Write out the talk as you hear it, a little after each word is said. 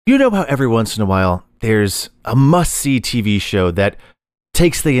You know how every once in a while there's a must-see TV show that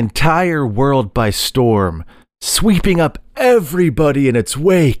takes the entire world by storm, sweeping up everybody in its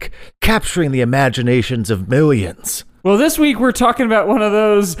wake, capturing the imaginations of millions. Well, this week we're talking about one of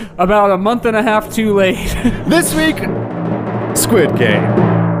those about a month and a half too late. This week, Squid Game.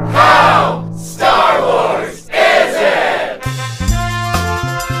 How Star Wars is it?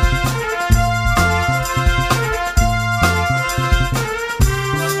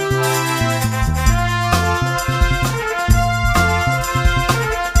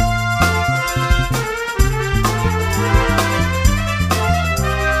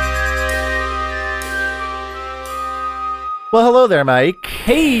 Well, hello there, Mike.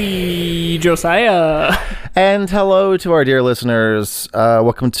 Hey, Josiah. And hello to our dear listeners.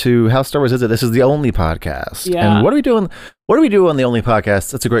 Welcome to How Star Wars Is It? This is the Only Podcast. Yeah. And what are we doing? What do we do on the Only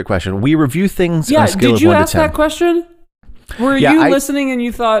Podcast? That's a great question. We review things on a scale did of you 1 ask to 10. that question? Were Yeah, you listening and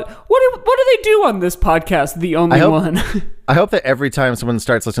you thought, what do they do on this podcast, the only one? I hope that every time someone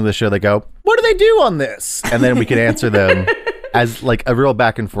starts listening to the show, they go, "What do they do on this?" And then we can answer them as like a real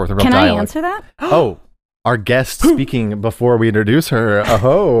back and forth, a real Can dialogue. I answer that? Oh, our guest speaking before we introduce her.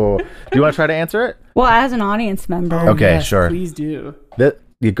 Oh, do you want to try to answer it? Well, as an audience member. Okay, Yes, sure. Please do.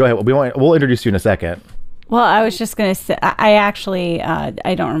 Go ahead. We'll introduce you in a second. Well, I was just going to say, I actually,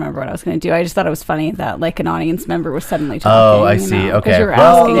 I don't remember what I was going to do. I just thought it was funny that like an audience member was suddenly talking. Oh, I you see. know, 'cause Okay. you were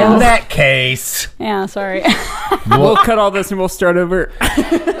Well, asking in us. that case. Yeah, sorry. We'll cut all this and we'll start over.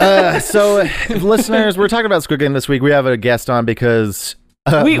 So, listeners, we're talking about Squid Game this week. We have a guest on because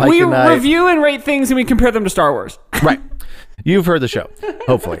We Mike and I, review and rate things and we compare them to Star Wars. Right. You've heard the show,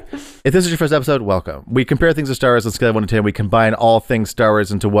 hopefully. If this is your first episode, welcome. We compare things to Star Wars on a scale of 1 to 10. We combine all things Star Wars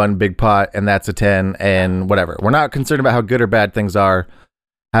into one big pot, and that's a 10, and whatever. We're not concerned about how good or bad things are,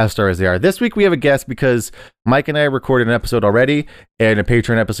 how Star Wars they are. This week we have a guest because Mike and I recorded an episode already, and a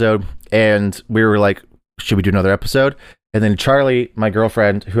Patreon episode, and we were like, should we do another episode? And then Charlie, my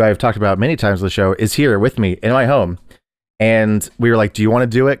girlfriend, who I've talked about many times on the show, is here with me in my home. And we were like, do you want to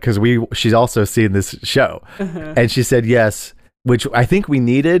do it? Because she's also seen this show. And she said yes, which I think we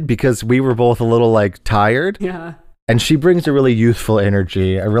needed because we were both a little like tired. Yeah. And she brings a really youthful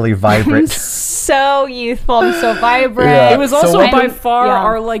energy, a really I'm vibrant. so youthful. I'm so vibrant. Yeah. It was So also what- by far Yeah.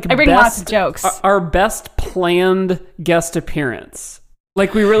 our like I bring best, lots of jokes. Our best planned guest appearance.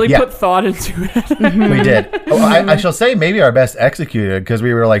 Like we really Yeah. put thought into it. We did. Oh, I shall say maybe our best executed because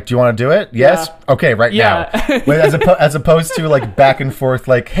we were like, do you want to do it? Yes. Yeah. Okay, right Yeah. now. But as opposed to like back and forth,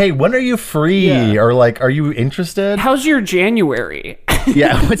 like, hey, when are you free? Yeah. Or like, are you interested? How's your January?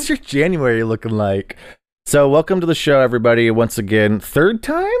 Yeah. What's your January looking like? So welcome to the show, everybody. Once again, third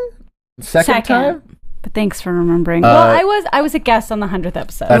time? Second time? But thanks for remembering. Well, I was a guest on the 100th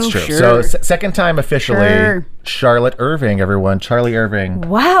episode. That's Oh, true. sure. So second time officially, Sure. Charlotte Irving, everyone. Charlie Irving.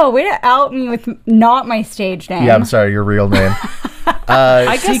 Wow, way to out me with not my stage name. Yeah, I'm sorry, your real name.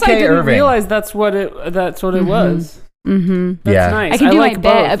 I guess CK I didn't Irving. realize that's what it was. Mm-hmm. That's Yeah. nice. I can do like my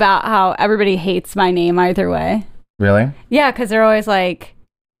both. bit about how everybody hates my name either way. Really? Yeah, because they're always like,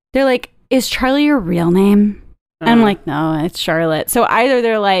 is Charlie your real name? And I'm like, no, it's Charlotte. So either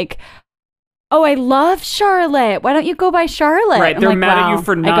they're like, oh, I love Charlotte. Why don't you go by Charlotte? Right, I'm they're like, mad at wow, you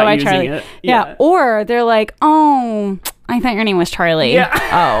for I go not by using Charlie. it. Yeah. Or they're like, oh, I thought your name was Charlie. Yeah.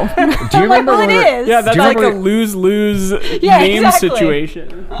 Oh. Do you remember well, it when we were- is. Yeah, that's Do you like a remember- lose-lose Yeah, name exactly.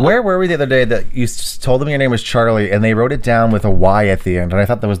 situation. Where were we the other day that you told them your name was Charlie and they wrote it down with a Y at the end? And I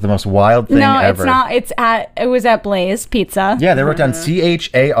thought that was the most wild thing No, ever. it's not. It was at Blaze Pizza. Yeah, they wrote down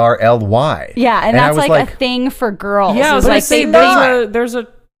CHARLY. Yeah, and I that's was like a thing for girls. Yeah, I was It's gonna like say they there's a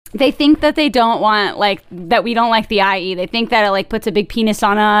they think that they don't want like that we don't like the IE. They think that it like puts a big penis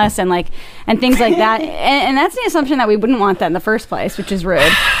on us and like and things like that. And that's the assumption that we wouldn't want that in the first place, which is rude.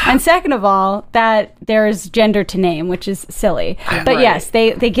 And second of all, that there's gender to name, which is silly. But Right. yes,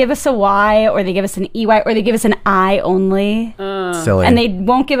 they give us a Y or they give us an EY or they give us an I only, Silly. and they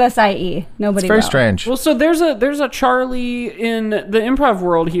won't give us IE. Nobody. it's very will. strange. Well, so there's a Charlie in the improv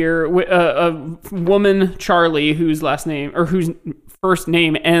world here, a woman Charlie whose last name or whose first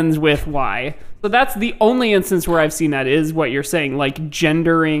name ends with Y. So that's the only instance where I've seen that is what you're saying, like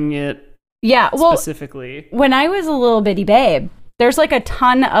gendering it Yeah. Well, specifically. when I was a little bitty babe, there's like a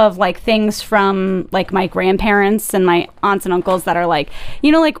ton of like things from like my grandparents and my aunts and uncles that are like,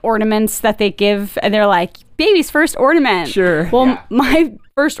 you know, like ornaments that they give and they're like, baby's first ornament. Sure. Well, my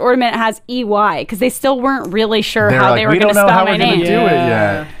first ornament has EY because they still weren't really sure They're how like, they were we going don't to know how spell my we're gonna name. do it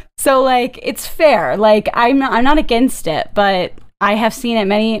yet. So like, it's fair. Like I'm not against it, but I have seen it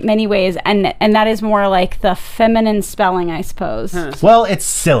many ways, and that is more like the feminine spelling, I suppose. Well, it's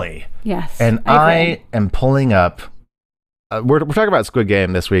silly. Yes. And I agree. I am pulling up we're talking about Squid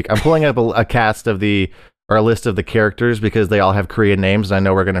Game this week. I'm pulling up a cast of or a list of the characters because they all have Korean names, and I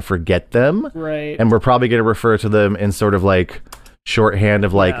know we're going to forget them. Right. And we're probably going to refer to them in sort of like shorthand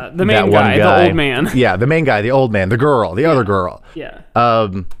of like the main guy, the old man. Yeah, the main guy, the old man, the girl, the other girl. Yeah.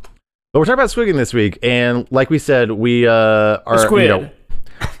 But we're talking about Squid Game this week, and like we said, we are. Squid.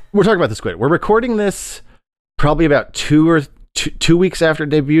 We're talking about the Squid. We're recording this probably about 2 weeks after it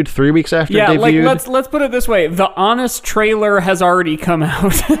debuted, 3 weeks after it debuted. Like let's put it this way: the honest trailer has already come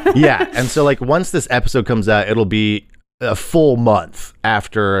out. Yeah, and so like once this episode comes out, it'll be a full month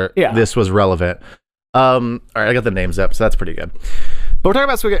after this was relevant. All right, I got the names up, so that's pretty good. But we're talking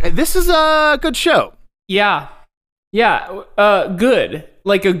about Squid Game. This is a good show. Yeah, good,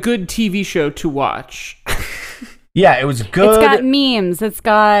 like a good TV show to watch. Yeah, it was good. It's got memes. It's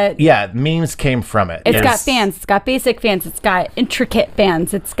got... Yeah, memes came from it. It's got fans. It's got basic fans. It's got intricate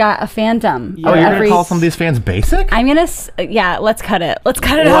fans. It's got a fandom. Yeah. Oh, you're going to call some of these fans basic? I'm going to... Yeah, let's cut it. Let's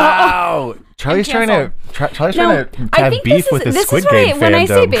cut it out. Wow. Charlie's trying to have beef with the Squid Game fandom. When I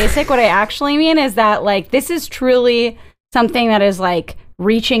say basic, what I actually mean is that, like, this is truly something that is, like,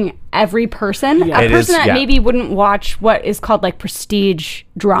 reaching every person. Yeah. A person that maybe wouldn't watch what is called, like, prestige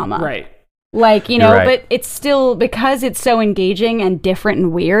drama. Right. Like, you know, but it's still, because it's so engaging and different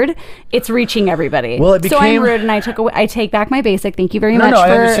and weird, it's reaching everybody. Well, it became... So I'm rude, and I take back my basic. Thank you very much for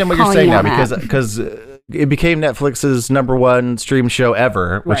I understand what you're saying now, because it became Netflix's #1 stream show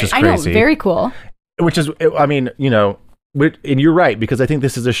ever, which is crazy. I know, very cool. Which is, I mean, you know, and you're right, because I think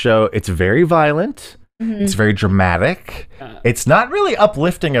this is a show, it's very violent, it's very dramatic, it's not really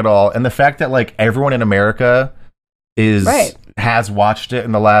uplifting at all, and the fact that, like, everyone in America has watched it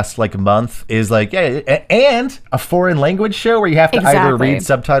in the last like month is like, yeah, and a foreign language show where you have to either read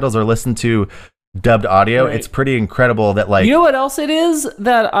subtitles or listen to dubbed audio. It's pretty incredible that, like, you know what else it is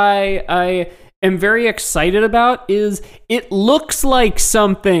that I am very excited about is it looks like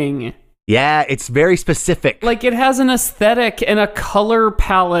something. Yeah, it's very specific. Like, it has an aesthetic and a color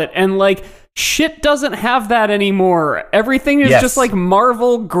palette, and like shit doesn't have that anymore. Everything is just like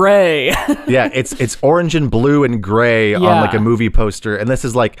Marvel gray. Yeah, it's orange and blue and gray on like a movie poster, and this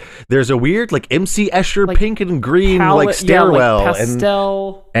is like, there's a weird like MC Escher like pink and green palette, like stairwell, like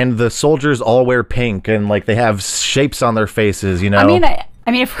pastel, and the soldiers all wear pink, and like they have shapes on their faces. You know, I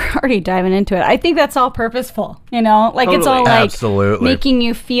mean, if we're already diving into it, I think that's all purposeful, you know? Like, it's all, like, making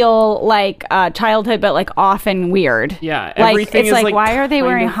you feel like childhood, but, like, off and weird. Yeah, everything is, like, why are they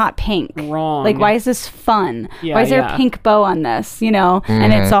wearing hot pink? Wrong. Like, why is this fun? Yeah, why is there a pink bow on this, you know?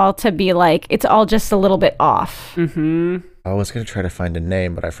 And it's all to be, like, it's all just a little bit off. Mm-hmm. I was going to try to find a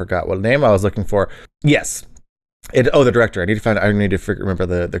name, but I forgot what name I was looking for. Yes. The director. I need to remember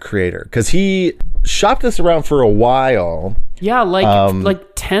the creator, because he shopped this around for a while. Yeah, like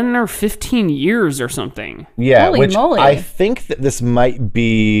 10 or 15 years or something. Yeah, holy moly. I think that this might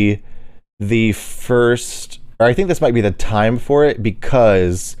be the first, or I think this might be the time for it,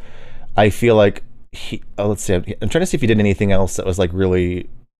 because I feel like let's see, I'm trying to see if he did anything else that was like really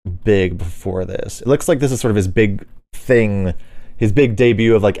big before this. It looks like this is sort of his big thing, his big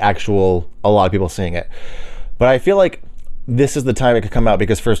debut of like a lot of people seeing it. But I feel like this is the time it could come out,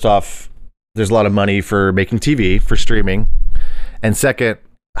 because first off, there's a lot of money for making TV, for streaming. And second,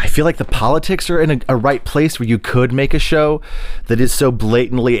 I feel like the politics are in a right place where you could make a show that is so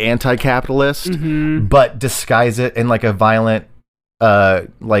blatantly anti-capitalist, but disguise it in like a violent,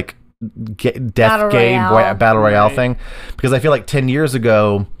 like battle royale thing. Because I feel like 10 years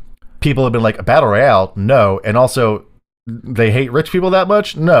ago, people have been like, a battle royale? No. And also, they hate rich people that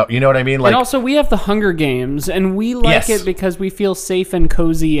much? No. You know what I mean? Like, and also, we have the Hunger Games, and we like it because we feel safe and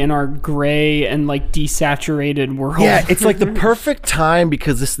cozy in our gray and like desaturated world. Yeah, it's like the perfect time,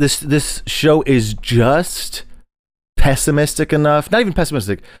 because this show is just pessimistic enough, not even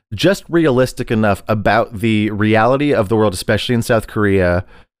pessimistic, just realistic enough about the reality of the world, especially in South Korea,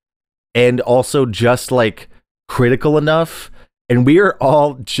 and also just like critical enough. And we are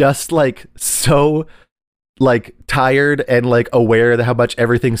all just like so like tired and like aware that how much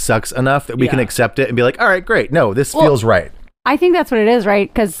everything sucks enough that we can accept it and be like, all right, great. No, this feels right. I think that's what it is,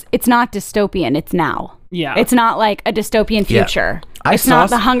 right? Because it's not dystopian. It's now. Yeah. It's not like a dystopian future. Yeah. It's not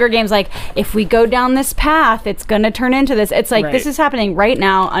the Hunger Games, like, if we go down this path, it's going to turn into this. It's like, this is happening right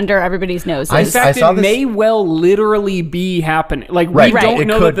now under everybody's noses. In fact, it may well literally be happening. Like, we don't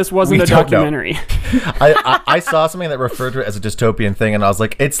know that this wasn't a documentary. I saw something that referred to it as a dystopian thing, and I was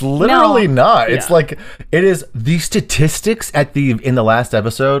like, it's literally not. It's like, it is the statistics in the last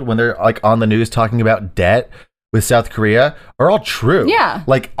episode when they're like on the news talking about debt with South Korea are all true. Yeah.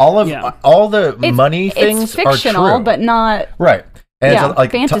 Like all the money things it's fictional, are true. But not right. And it's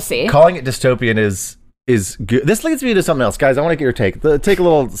like fantasy. Calling it dystopian is is good. This leads me to something else, guys. I want to get your take. Take a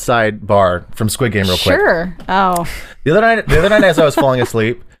little sidebar from Squid Game real quick. Sure. Oh. The other night as I was falling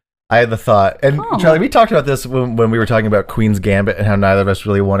asleep, I had the thought, and Charlie, we talked about this when we were talking about Queen's Gambit and how neither of us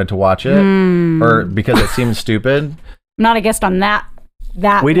really wanted to watch it, or because it seemed stupid. I'm not a guest on that.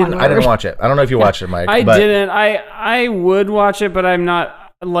 We didn't. I didn't watch it. I don't know if you watched it, Mike. I didn't. I would watch it, but I'm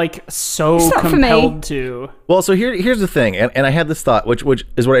not like so compelled to. Well, so here's the thing, and I had this thought, which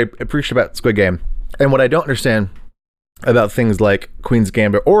is what I appreciate about Squid Game, and what I don't understand about things like Queen's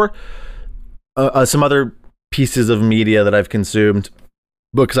Gambit or some other pieces of media that I've consumed,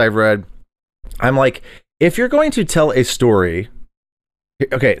 books I've read. I'm like, if you're going to tell a story,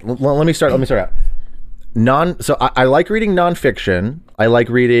 okay, let me start out. So I like reading nonfiction. I like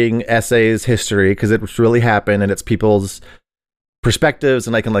reading essays, history, because it's really happened and it's people's perspectives,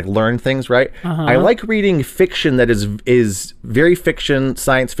 and I can like learn things, right? I like reading fiction that is very fiction,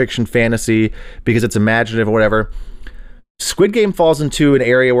 science fiction, fantasy, because it's imaginative or whatever. Squid Game falls into an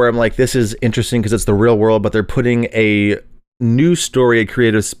area where I'm like, this is interesting because it's the real world, but they're putting a new story, a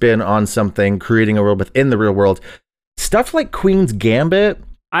creative spin on something, creating a world within the real world. Stuff like Queen's Gambit.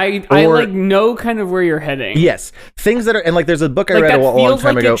 I like know kind of where you're heading. Yes, things that are, and like there's a book I read a long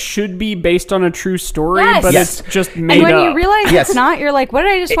time ago. It should be based on a true story, Yes. but Yes. it's just made And when up. you realize it's not, you're like, what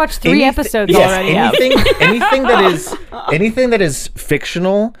did I just watch 3 episodes already of? Anything that is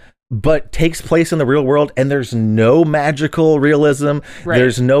fictional but takes place in the real world, and there's no magical realism,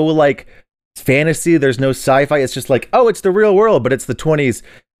 there's no like fantasy, there's no sci-fi. It's just like, oh, it's the real world, but it's the 20s,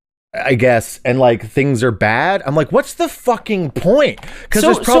 I guess, and like things are bad. I'm like, what's the fucking point? Because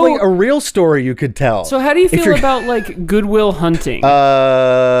there's probably a real story you could tell. So how do you feel about like Good Will Hunting? Best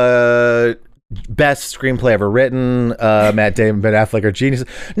screenplay ever written. Matt Damon, Ben Affleck are geniuses.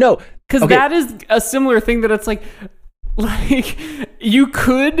 No, because that is a similar thing that it's like you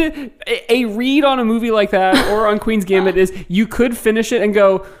could a read on a movie like that or on Queen's Gambit is you could finish it and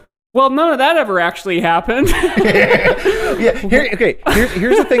go, well, none of that ever actually happened. Yeah.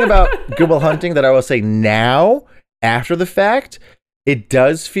 Here's the thing about Good Will Hunting that I will say now, after the fact, it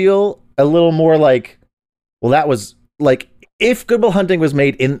does feel a little more like, well, that was like if Good Will Hunting was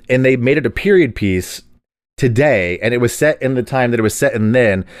made in, and they made it a period piece today, and it was set in the time that it was set in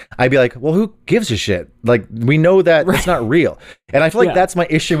then, I'd be like, well, who gives a shit? Like, we know that it's not real. And I feel like that's my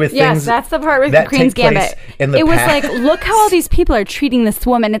issue with things. Yes, that's the part with Queen's Gambit. It was like, look how all these people are treating this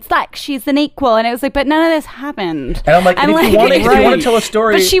woman. It's like she's an equal. And it was like, but none of this happened. And I'm like, if you want to tell a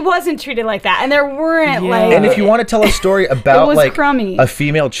story. But she wasn't treated like that. And there weren't like. And if you want to tell a story about like crummy. A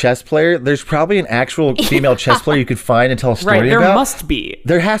female chess player, there's probably an actual female chess player you could find and tell a story about. There must be.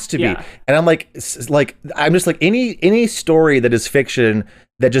 There has to be. And I'm like, I'm just like, any story that is fiction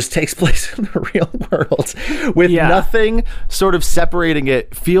that just takes place in the real world with nothing sort of separating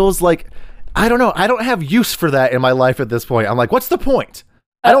it feels like, I don't know, I don't have use for that in my life at this point. I'm like, what's the point?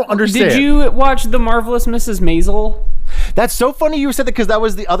 I don't understand. Did you watch The Marvelous Mrs. Maisel? That's so funny you said that, because that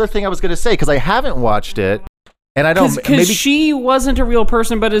was the other thing I was going to say, because I haven't watched it. And I don't, because she wasn't a real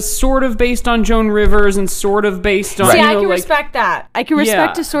person, but is sort of based on Joan Rivers and sort of based on. See, I can respect that. I can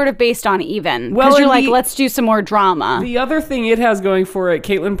respect a sort of based on even. Because you're like, let's do some more drama. The other thing it has going for it,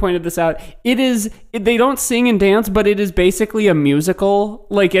 Caitlin pointed this out. They don't sing and dance, but it is basically a musical.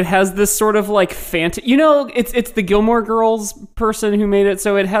 Like, it has this sort of like fantasy. You know, it's the Gilmore Girls person who made it,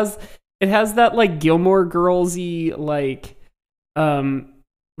 so it has that like Gilmore Girls-y like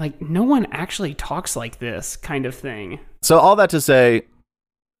no one actually talks like this kind of thing. So all that to say,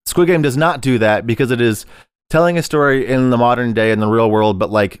 Squid Game does not do that, because it is telling a story in the modern day in the real world, but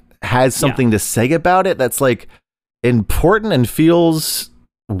like has something to say about it that's like important and feels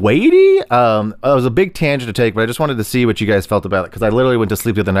weighty. It was a big tangent to take, but I just wanted to see what you guys felt about it, because I literally went to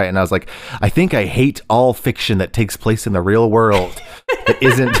sleep the other night and I was like, I think I hate all fiction that takes place in the real world that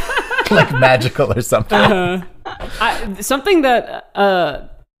isn't like magical or something. Something that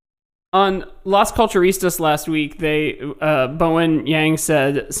on Las Culturistas last week, Bowen Yang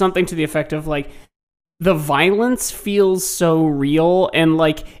said something to the effect of like, the violence feels so real, and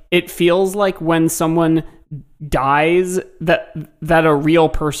like it feels like when someone dies that a real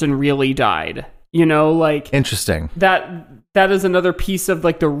person really died. You know, like, interesting. That is another piece of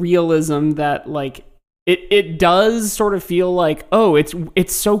like the realism that like it does sort of feel like, oh,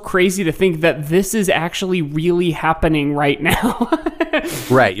 it's so crazy to think that this is actually really happening right now.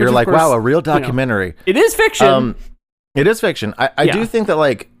 Right. You're like, wow, a real documentary. You know, it is fiction. It is fiction. I do think that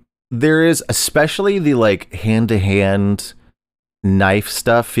like there is, especially the like hand-to-hand knife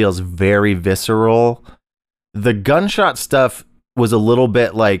stuff feels very visceral. The gunshot stuff was a little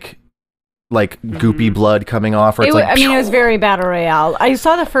bit like goopy blood coming off. Or it's like, it was very Battle Royale. I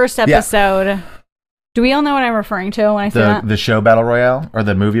saw the first episode. Do we all know what I'm referring to when I say that? The show Battle Royale or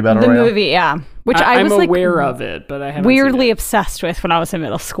the movie Battle The Royale? movie, yeah. Which I I'm was like aware of it, but I haven't weirdly seen it. obsessed with when I was in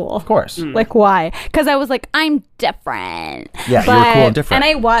middle school. Of course. Like, why? Because I was like, I'm different. Yeah, you were cool and different. And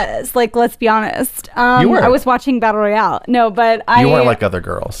I was. Like, let's be honest. You were. I was watching Battle Royale. No, but You weren't like other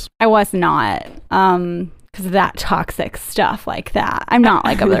girls. I was not. Because of that toxic stuff like that. I'm not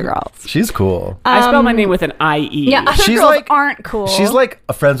like other girls. She's cool. I spell my name with an I-E. Yeah, other She's girls like- aren't cool. She's like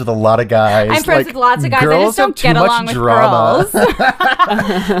friends with a lot of guys. I'm friends with lots of guys. I Girls just don't have too get much along with drama.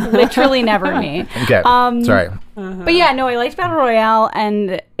 girls. Literally never me. Okay, sorry. But yeah, no, I liked Battle Royale,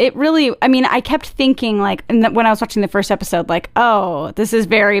 and it really, I mean, I kept thinking, like, when I was watching the first episode, like, oh, this is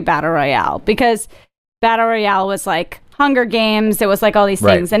very Battle Royale, because Battle Royale was like Hunger Games, it was like all these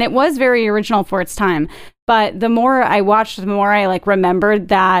things, and it was very original for its time. But the more I watched, the more I, like, remembered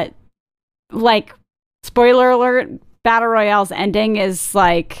that, like, spoiler alert, Battle Royale's ending is,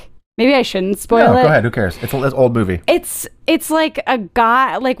 like, maybe I shouldn't spoil it. Go ahead, who cares? It's an old movie. It's like a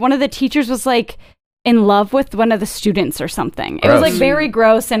guy, like one of the teachers was like in love with one of the students or something. It was like very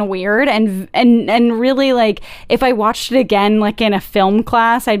gross and weird and really, like, if I watched it again like in a film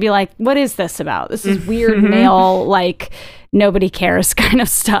class, I'd be like, what is this about? This is weird male, like, nobody cares kind of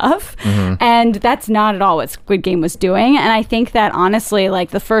stuff. And that's not at all what Squid Game was doing. And I think that honestly,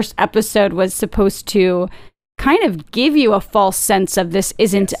 like, the first episode was supposed to kind of give you a false sense of this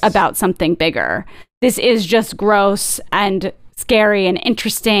isn't about something bigger. This is just gross and scary and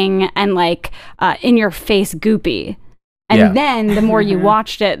interesting and like in your face goopy. And then the more you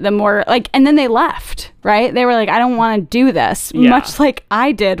watched it, the more like, and then they left, right? They were like, I don't want to do this. Much like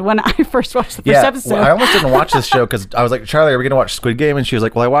I did when I first watched the first episode. Well, I almost didn't watch this show because I was like, Charlie, are we going to watch Squid Game? And she was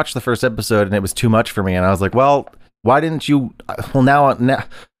like, well, I watched the first episode and it was too much for me. And I was like, well, why didn't you? Well, now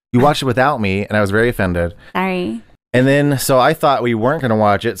you watched it without me. And I was very offended. Sorry. And then, so I thought we weren't going to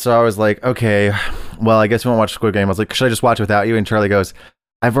watch it. So I was like, okay, well, I guess we won't watch Squid Game. I was like, should I just watch it without you? And Charlie goes,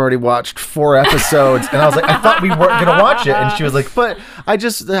 I've already watched 4 episodes. And I was like, I thought we weren't going to watch it. And she was like, but I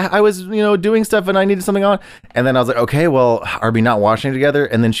was, doing stuff and I needed something on. And then I was like, okay, well, are we not watching it together?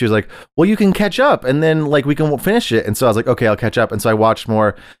 And then she was like, well, you can catch up and then like we can finish it. And so I was like, okay, I'll catch up. And so I watched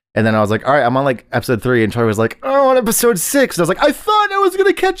more. And then I was like, all right, I'm on like episode 3. And Charlie was like, oh, on episode 6. And I was like, I thought I was going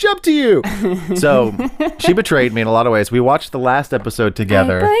to catch up to you. So she betrayed me in a lot of ways. We watched the last episode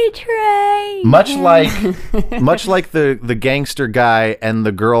together. Much like the gangster guy and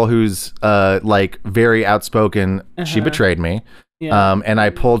the girl who's like very outspoken, she betrayed me. And I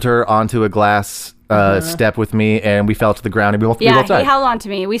pulled her onto a glass step with me, and we fell to the ground, and we both died. He held on to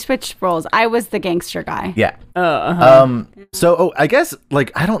me. We switched roles. I was the gangster guy. Yeah. So I guess,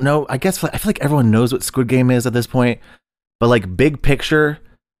 like, I don't know. I guess I feel like everyone knows what Squid Game is at this point, but like big picture,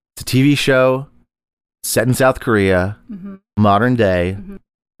 it's a TV show set in South Korea, modern day.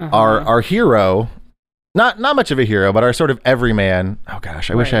 Our hero, not much of a hero, but our sort of everyman. Oh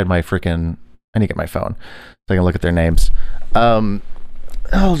gosh, I wish I had my freaking. I need to get my phone so I can look at their names. I'll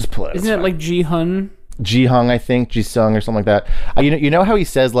just pull it. Isn't it like Ji-hun? Ji-hung, I think, Ji-sung or something like that. You know how he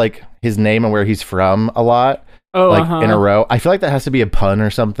says like his name and where he's from a lot? In a row. I feel like that has to be a pun or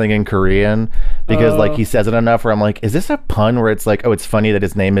something in Korean because like he says it enough where I'm like, is this a pun where it's like, oh, it's funny that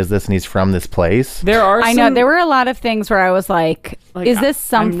his name is this and he's from this place? I know there were a lot of things where I was like is this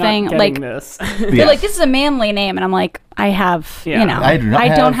something like this? They're like, this is a manly name, and I'm like, I have I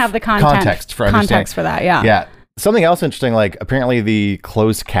don't have the context for that. Yeah. Something else interesting, like apparently the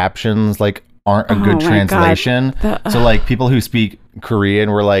closed captions like aren't a good translation. So like people who speak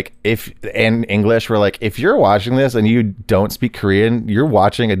Korean were like, and English were like, if you're watching this and you don't speak Korean, you're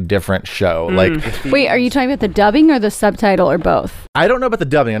watching a different show. Like, wait, are you talking about the dubbing or the subtitle or both? I don't know about the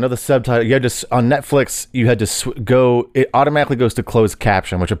dubbing. I know the subtitle. You had to on Netflix. You had to go. It automatically goes to closed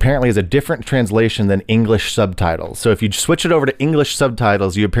caption, which apparently is a different translation than English subtitles. So if you switch it over to English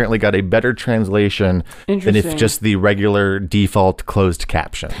subtitles, you apparently got a better translation than if just the regular default closed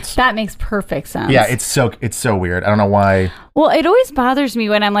captions. That makes perfect sense. Yeah, it's so weird. I don't know why. Well, it always bothers me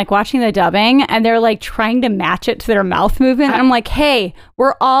when I'm like watching the dubbing and they're like trying to match it to their mouth movement. And I'm like, hey,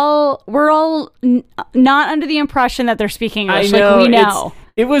 we're all not under the impression that they're speaking English. Like, we know.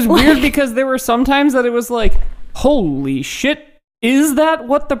 It was weird because there were some times that it was like, holy shit. Is that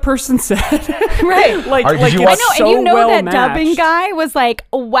what the person said? Right. Did you watch and you know that dubbing guy was like,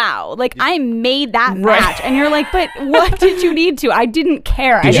 wow, like I made that match. And you're like, but what did you need to? I didn't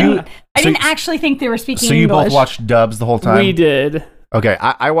care. I didn't actually think they were speaking English. So you both watched dubs the whole time? We did. Okay,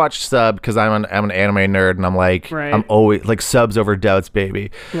 I watched sub because I'm an anime nerd and I'm like I'm always like subs over dubs,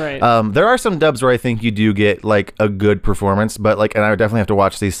 baby. Right. There are some dubs where I think you do get like a good performance, but like, and I would definitely have to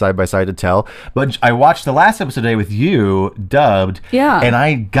watch these side by side to tell. But I watched the last episode today with you dubbed, and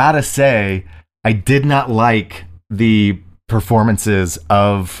I gotta say, I did not like the performances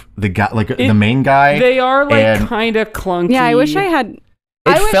of the guy, like the main guy. They are like and- kind of clunky. Yeah, I wish I had.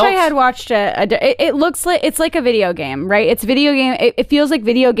 I wish felt- I had watched it looks like it's like a video game, right? It's video game. It feels like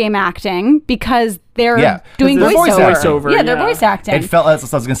video game acting because they're doing they're voiceover. Yeah, they're voice acting. It felt,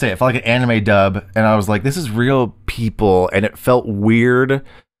 as I was gonna say, it felt like an anime dub, and I was like, "This is real people," and it felt weird.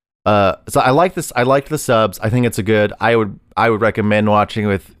 So I like this. I liked the subs. I think it's a good. I would recommend watching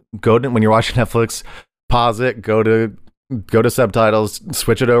with. Go to, when you're watching Netflix, pause it. Go to subtitles.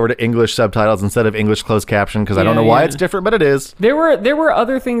 Switch it over to English subtitles instead of English closed caption because I don't know why it's different, but it is. There were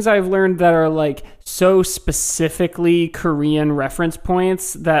other things I've learned that are like so specifically Korean reference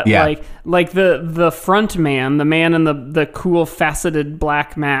points that like the front man, the man in the cool faceted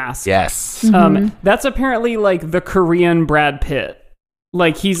black mask. Yes. That's apparently like the Korean Brad Pitt.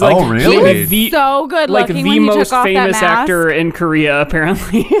 Like he's Oh, like really? So good like looking the when he most took off that famous mask. actor in Korea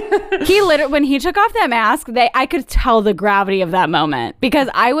apparently. He literally, when he took off that mask, I could tell the gravity of that moment because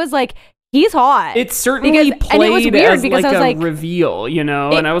I was like, he's hot. It certainly played and it was weird as because like I was a like, reveal, you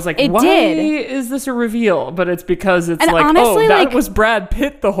know, and I was like, it why did. is this a reveal? But it's because it's And like, honestly, oh, that like- was Brad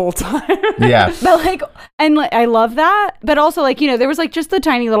Pitt the whole time. Yeah. But like, and like, I love that. But also, like, you know, there was like just the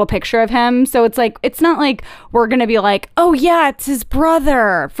tiny little picture of him. So it's like, it's not like we're going to be like, oh, yeah, it's his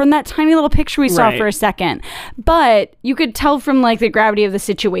brother from that tiny little picture we saw Right. for a second. But you could tell from like the gravity of the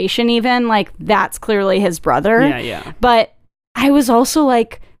situation, even like that's clearly his brother. Yeah. But I was also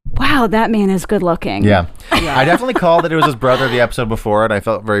like, wow, that man is good looking. Yeah. I definitely called that it was his brother the episode before, and I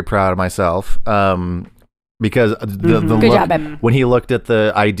felt very proud of myself. Because the Good look, job, babe. when he looked at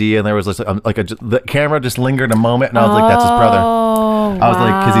the ID and there was the camera just lingered a moment, and I was like, that's his brother. I was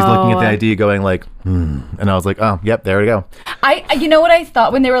like, because he's looking at the ID going like, and I was like, oh, yep, there we go. You know what I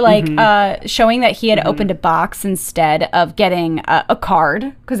thought when they were like showing that he had opened a box instead of getting a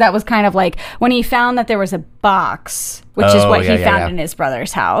card, because that was kind of like when he found that there was a box, which is what he found in his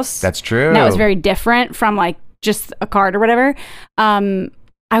brother's house. That's true. And that was very different from like just a card or whatever.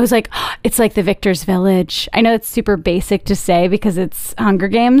 I was like, oh, it's like the Victor's Village. I know it's super basic to say because it's Hunger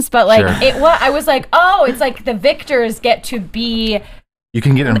Games, but like I was like, oh, it's like the Victors get to be. You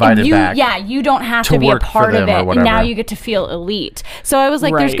can get invited back. Yeah, you don't have to to be a work for part of them or it. And whatever. now you get to feel elite. So I was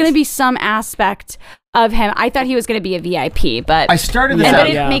like, there's Right. going to be some aspect of him. I thought he was going to be a VIP, but I started this and out.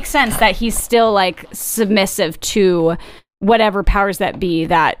 but it makes sense that he's still like submissive to whatever powers that be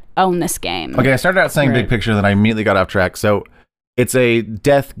that own this game. Okay, I started out saying big picture, then I immediately got off track. So it's a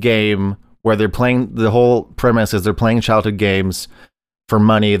death game where they're playing, the whole premise is they're playing childhood games for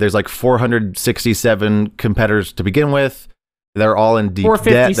money. There's like 467 competitors to begin with. They're all in deep Or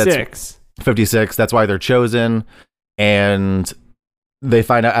debt. 56. 56. That's why they're chosen. And they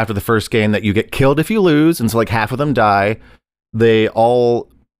find out after the first game that you get killed if you lose. And so like half of them die.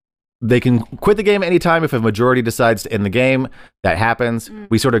 They can quit the game anytime if a majority decides to end the game. That happens.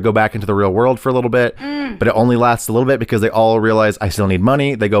 We sort of go back into the real world for a little bit, but it only lasts a little bit because they all realize I still need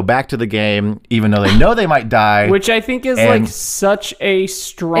money. They go back to the game, even though they know they might die. Which I think is And- like such a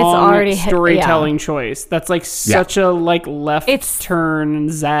strong already storytelling choice. That's like such a like left It's- turn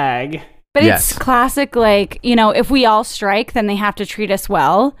zag. But Yes. it's classic, like, you know, if we all strike, then they have to treat us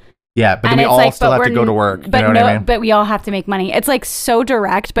well. Yeah, but then And we it's all like, still but have to we're go to work. But you know no, what I mean? but we all have to make money. It's like so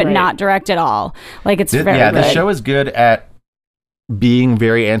direct, but Right. not direct at all. Like it's very Yeah, good. the show is good at being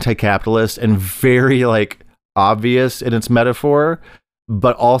very anti-capitalist and very like obvious in its metaphor,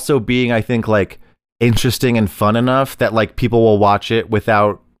 but also being, I think, like interesting and fun enough that like people will watch it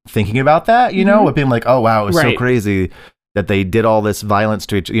without thinking about that, you know, with being like, oh wow, it was so Right. crazy that they did all this violence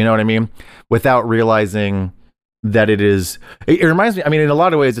to each, you know what I mean, without realizing that it is. It reminds me. I mean, in a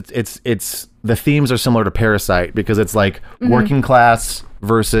lot of ways, it's the themes are similar to Parasite because it's like working class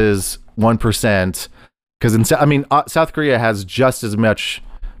versus 1%. Because South Korea has just as much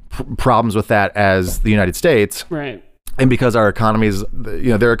problems with that as the United States, Right. and because our economies,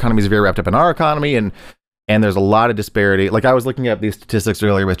 you know, their economy is very wrapped up in our economy, and there's a lot of disparity. Like I was looking at these statistics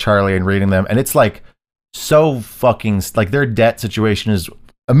earlier with Charlie and reading them, and it's like so fucking like their debt situation is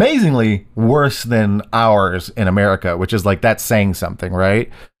amazingly worse than ours in America, which is like that's saying something, right?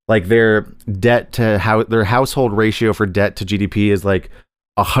 Like their debt to their household ratio for debt to GDP is like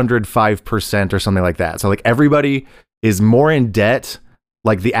 105% or something like that. So like everybody is more in debt.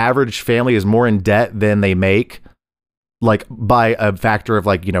 Like the average family is more in debt than they make, like by a factor of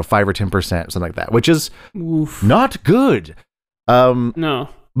like, you know, 5 or 10%, something like that, which is Oof. not good. No.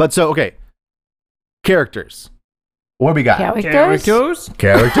 But so okay, characters. What we got? Characters?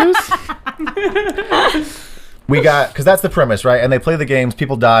 Characters? We got, because that's the premise, right? And they play the games,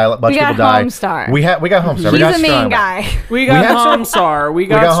 people die, a bunch We of got people die. Homestar. We got Homestar. He's we got the main Strong. guy. We got have some- Homsar. We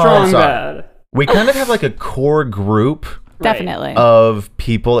got got Strong Homsar. Bad. we kind of have like a core group Definitely. of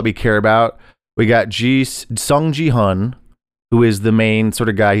people that we care about. We got Sung Ji Hun, who is the main sort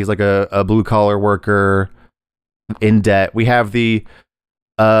of guy. He's like a blue collar worker in debt. We have the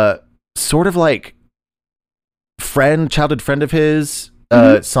sort of like childhood friend of his,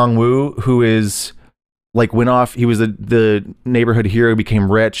 Song Woo, who is like went off. He was the neighborhood hero,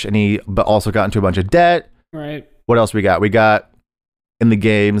 became rich, and but also got into a bunch of debt. Right. What else we got? We got in the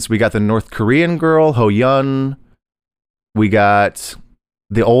games. We got the North Korean girl, Ho Yun. We got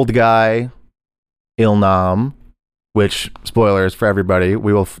the old guy, Il Nam, which spoilers for everybody.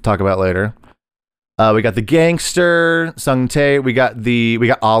 We will talk about later. We got the gangster Sung Tae. We got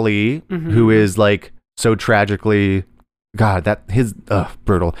Ali, who is like so tragically. God,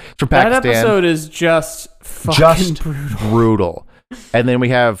 brutal. It's from Pakistan. That episode is just fucking brutal. And then we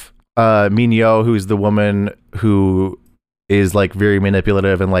have Min Yo, who's the woman who is like very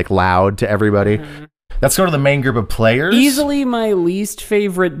manipulative and like loud to everybody. Mm-hmm. That's sort of the main group of players. Easily my least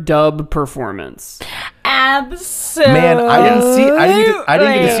favorite dub performance. Absolutely. Man, I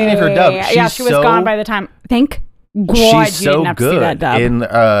didn't get to see any of her dub. She was gone by the time. Thank God she's you didn't so have to see that good dub. in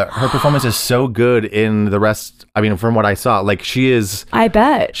her performance is so good in the rest. I mean, from what I saw, like she is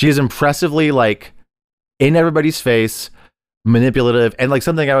impressively like in everybody's face, manipulative, and like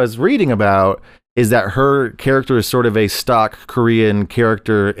something I was reading about is that her character is sort of a stock Korean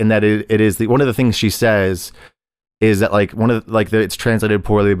character in that it is one of the things she says is that like it's translated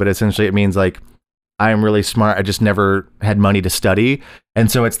poorly, but essentially it means like I'm really smart. I just never had money to study. And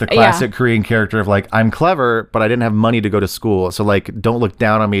so it's the classic Korean character of like, I'm clever, but I didn't have money to go to school. So like, don't look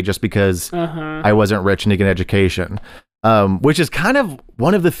down on me just because I wasn't rich and didn't get an education. Which is kind of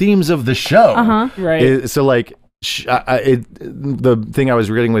one of the themes of the show. Right. So like, the thing I was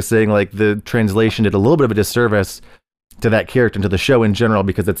reading was saying like the translation did a little bit of a disservice to that character and to the show in general,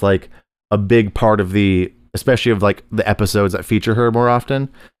 because it's like a big part of especially of like the episodes that feature her more often.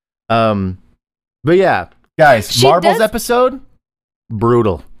 But yeah, guys, Marbles episode,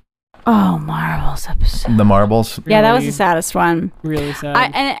 brutal. Oh, Marbles episode. The Marbles. Yeah, that was the saddest one. Really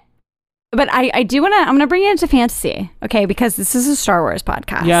sad. But I do want to, I'm going to bring it into fantasy, okay? Because this is a Star Wars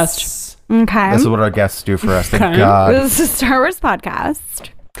podcast. Yes. Okay. This is what our guests do for us. Thank God. This is a Star Wars podcast.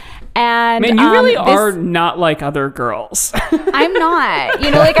 And man, you really are not like other girls. I'm not.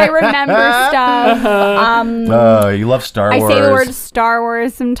 You know, like I remember stuff. You love Star Wars. I say the word Star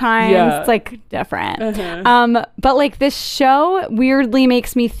Wars sometimes. Yeah. It's like different. But like this show weirdly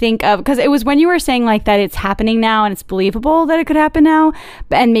makes me think of, because it was when you were saying like that it's happening now and it's believable that it could happen now,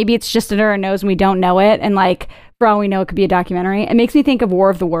 and maybe it's just under our nose and we don't know it, and like for all we know, it could be a documentary. It makes me think of War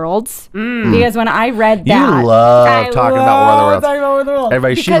of the Worlds. Because when I read that... You love talking about War of the Worlds.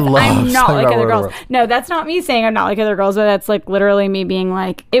 Everybody, she loves I'm not talking like about other War of the girls. Worlds. No, that's not me saying I'm not like other girls, but that's like literally me being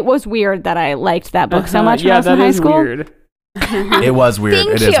like, it was weird that I liked that book so much when I was in high school. Weird. It was weird. Thank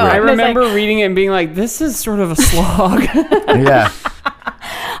It is you. weird. I remember reading it and being like, this is sort of a slog. Yeah.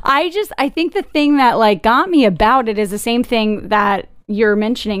 I think the thing that like got me about it is the same thing that you're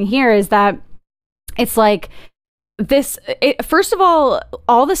mentioning here, is that it's like, first of all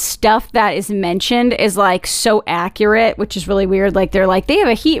the stuff that is mentioned is like so accurate, which is really weird. Like they're like, they have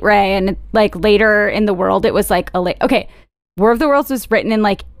a heat ray, and like later in the world it was like okay, War of the Worlds was written in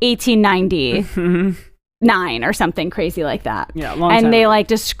like 1899 or something crazy like that. Yeah, long and time they ago. like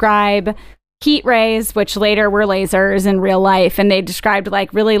describe heat rays, which later were lasers in real life, and they described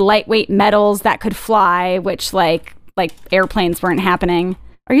like really lightweight metals that could fly, which like airplanes weren't happening.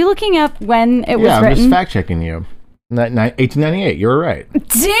 Are you looking up when it was I'm written? just fact checking you. 1898. You're right.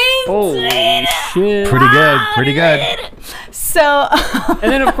 Dang! Holy shit. Pretty good. So,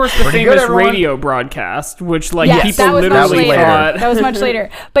 And then, of course, the Pretty good, famous everyone. radio broadcast, which, like, yes, people that was much literally later. thought... That was much later.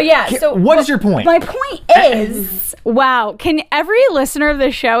 But yeah, so What is your point? my point is, wow, can every listener of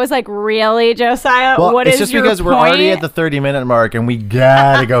the show is like, really, Josiah? Well, what it's is just your because point? we're already at the 30-minute mark and we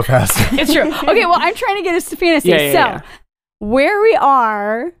gotta go faster. It's true. Okay, well, I'm trying to get us to fantasy. Yeah. Where we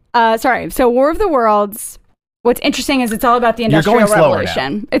are, so War of the Worlds. What's interesting is it's all about the Industrial going slower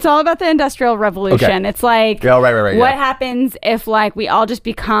Revolution. It's all about the Industrial Revolution. Okay. It's like, Yeah, right. what Yeah. happens if like we all just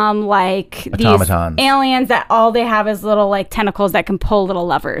become like Automatons. these aliens that all they have is little like tentacles that can pull little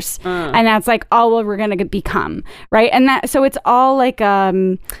levers, and that's like all we're gonna become, right? And that, so it's all like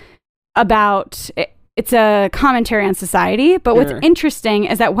about. It's a commentary on society, but what's interesting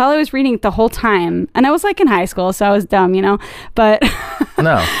is that while I was reading it the whole time, and I was like in high school, so I was dumb, you know, but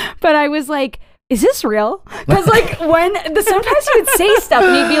No. but I was like, is this real? Because like sometimes he would say stuff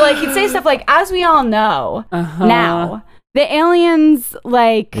and he'd say stuff like, as we all know now, the aliens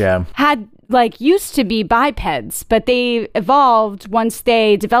like Yeah. had like used to be bipeds, but they evolved once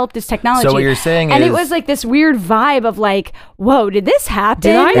they developed this technology. So what you're saying and is, it was like this weird vibe of like, whoa, did this happen?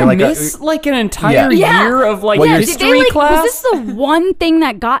 Did I like miss like an entire Yeah. year of like Well, Did they, history like, class? Was this the one thing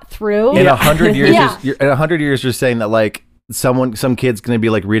that got through? in 100 years, Yeah. in 100 years, you're saying that like some kid's gonna be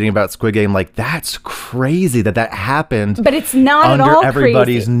like reading about Squid Game, like that's crazy that happened. But it's not under at all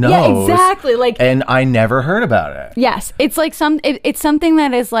everybody's crazy. nose. Yeah, exactly. Like, and I never heard about it. yes, it's like it's something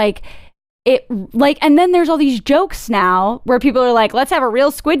that is like it like, and then there's all these jokes now where people are like, let's have a real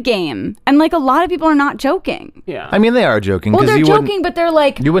Squid Game, and like a lot of people are not joking. Yeah. I mean, they are joking. Well, 'cause they're you wouldn't- joking, but they're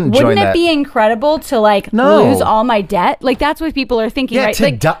like, you wouldn't join wouldn't it that. be incredible to like No. lose all my debt? Like that's what people are thinking, Yeah, right? to,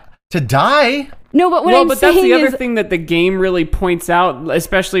 Like, to die. no, but what well, I'm but saying that's the other is, thing that the game really points out,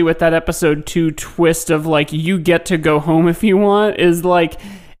 especially with that episode 2 twist of like you get to go home if you want, is like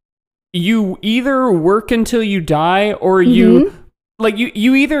you either work until you die or you like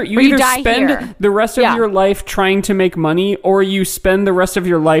you either die spend here. the rest of Yeah. your life trying to make money or you spend the rest of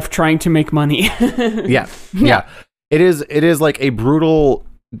your life trying to make money. Yeah. It is like a brutal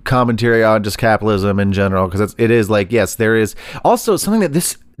commentary on just capitalism in general, because it is like, yes, there is also something that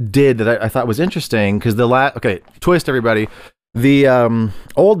this did that I thought was interesting, because twist, everybody. The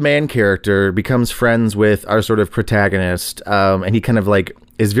old man character becomes friends with our sort of protagonist, and he kind of like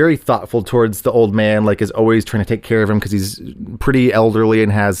is very thoughtful towards the old man, like is always trying to take care of him because he's pretty elderly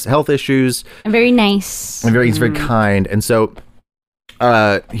and has health issues. I'm very nice. And he's very kind, and so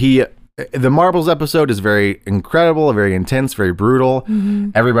the Marbles episode is very incredible, very intense, very brutal.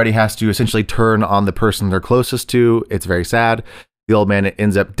 Everybody has to essentially turn on the person they're closest to. It's very sad. The old man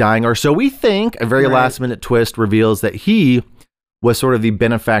ends up dying, or so we think. A very last minute twist reveals that he was sort of the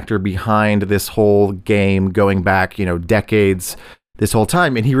benefactor behind this whole game, going back, decades, this whole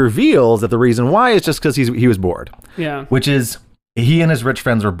time. And he reveals that the reason why is just because he was bored. Yeah. Which is, he and his rich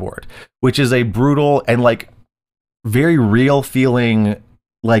friends were bored, which is a brutal and like very real feeling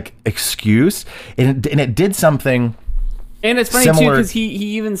like excuse, and it did something. And it's funny similar. too because he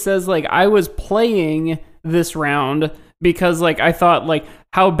even says like I was playing this round because like I thought like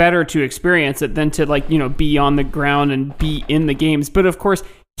how better to experience it than to like be on the ground and be in the games. But of course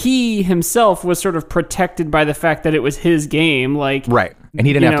he himself was sort of protected by the fact that it was his game, like Right, and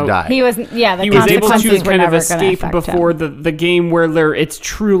he didn't have to die. He was, yeah. The he was able consequences to were kind of never gonna escape affect before him. the game where it's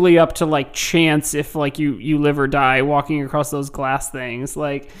truly up to like chance if like you live or die walking across those glass things.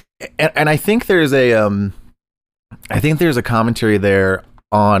 Like, and I think there's a commentary there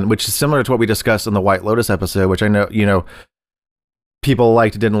on, which is similar to what we discussed in the White Lotus episode, which I know people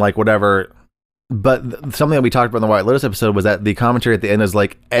liked, didn't like, whatever. But something that we talked about in the White Lotus episode was that the commentary at the end is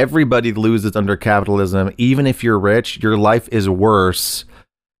like, everybody loses under capitalism. Even if you're rich, your life is worse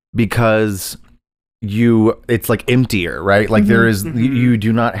because it's like emptier, right? Like there is, you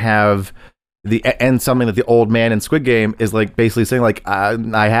do not have and something that the old man in Squid Game is like basically saying like,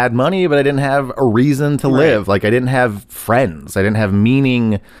 I had money, but I didn't have a reason to live. Like I didn't have friends. I didn't have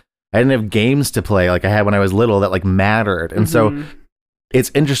meaning. I didn't have games to play like I had when I was little that like mattered. And so it's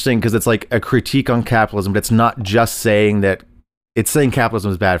interesting because it's like a critique on capitalism, but it's not just saying that, it's saying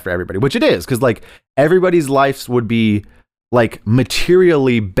capitalism is bad for everybody, which it is, because like everybody's lives would be like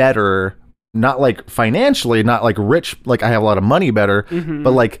materially better, not like financially, not like rich, like I have a lot of money better,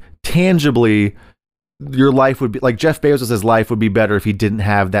 but like tangibly your life would be like Jeff Bezos' life would be better if he didn't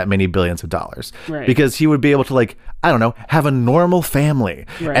have that many billions of dollars, because he would be able to like, I don't know, have a normal family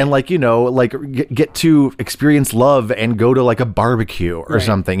and like, like get to experience love and go to like a barbecue or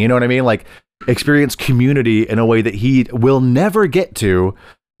something, you know what I mean? Like experience community in a way that he will never get to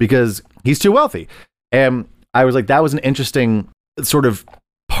because he's too wealthy. And I was like, that was an interesting sort of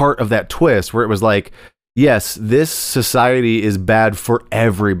part of that twist where it was like, yes, this society is bad for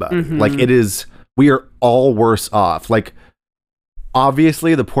everybody. Like it is, we are all worse off. Like,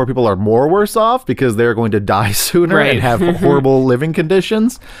 obviously, the poor people are more worse off because they're going to die sooner and have horrible living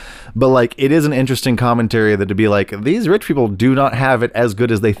conditions. But like, it is an interesting commentary that to be like, these rich people do not have it as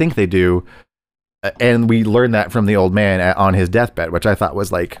good as they think they do. And we learned that from the old man on his deathbed, which I thought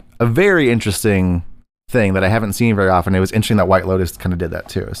was like a very interesting thing that I haven't seen very often. It was interesting that White Lotus kind of did that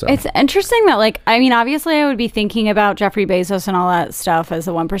too. So it's interesting that like, I mean, obviously I would be thinking about Jeffrey Bezos and all that stuff as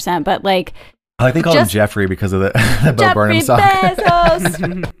the 1%, but like, I like they call him Jeffrey because of the Bo Burnham song.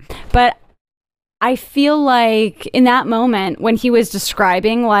 Bezos. But I feel like in that moment when he was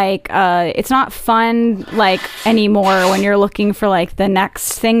describing like it's not fun like anymore when you're looking for like the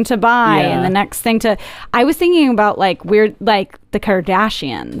next thing to buy and the next thing to, I was thinking about like weird like the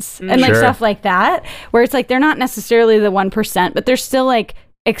Kardashians and like stuff like that, where it's like they're not necessarily the 1%, but they're still like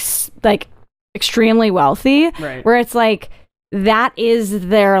extremely wealthy, where it's like that is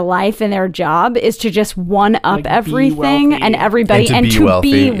their life and their job is to just one up Like, be everything wealthy. and everybody And to be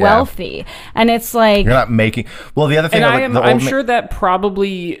wealthy, wealthy. And it's like, You're not making. Well, the other thing, And like, I'm sure that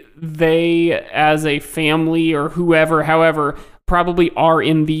probably they, as a family or however, probably are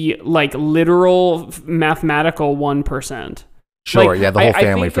in the like literal mathematical 1%. Sure, Like, yeah, the whole I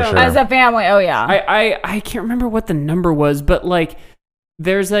family think, for sure. as a family, oh yeah. I can't remember what the number was, but like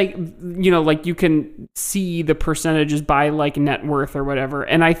there's like, you know, like you can see the percentages by like net worth or whatever.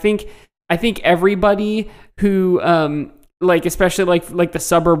 And I think everybody who like especially like the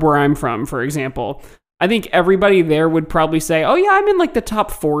suburb where I'm from, for example, I think everybody there would probably say, "Oh yeah, I'm in like the top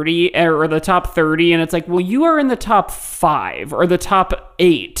 40 or the top 30," and it's like, "Well, you are in the top 5 or the top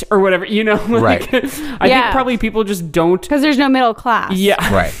 8 or whatever." You know, like, Right. I Yeah. think probably people just don't. Because there's no middle class.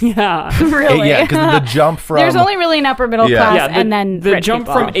 Yeah, Right. yeah. Really. Yeah, because the jump from There's only really an upper middle Yeah. class Yeah, and then the rich jump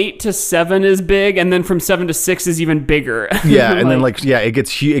people. from 8 to 7 is big, and then from 7 to 6 is even bigger. yeah, and then like it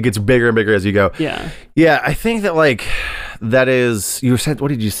gets bigger and bigger as you go. yeah, Yeah, I think that like that is you said. What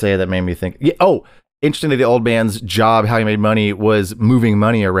did you say that made me think? Yeah, interesting that the old man's job, how he made money, was moving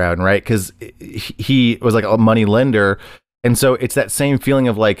money around, right? Because he was like a money lender, and so it's that same feeling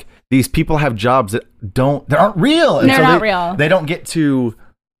of like these people have jobs that aren't real. And They're so not real. They don't get to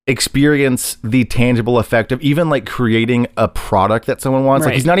experience the tangible effect of even like creating a product that someone wants.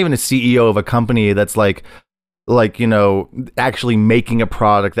 Like Right. he's not even a CEO of a company that's like you know, actually making a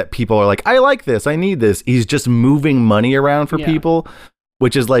product that people are like, I like this, I need this. He's just moving money around for Yeah. people,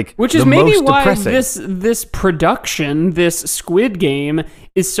 which is like which is the maybe most why depressing. this production, this Squid Game,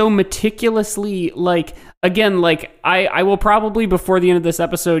 is so meticulously like. Again, like I will probably before the end of this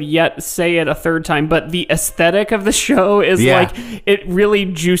episode yet say it a third time, but the aesthetic of the show is Yeah. like it really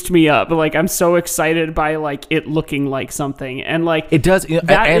juiced me up. Like I'm so excited by like it looking like something, and like It does.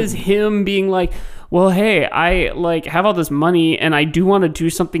 That and- is him being like, well, hey, I like have all this money and I do want to do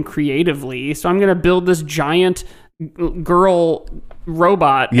something creatively, so I'm gonna build this giant girl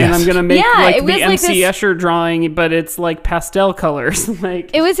robot and Yes. I'm gonna make Yeah, like it the was like MC this- Escher drawing, but it's like pastel colors.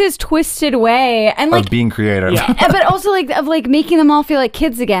 Like It was his twisted way. And like of being creative. Yeah. but also like of like making them all feel like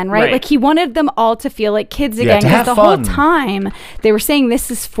kids again, right? Right. Like he wanted them all to feel like kids Yeah, again to have the fun. whole time they were saying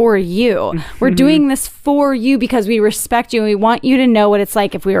this is for you. We're doing this for you because we respect you and we want you to know what it's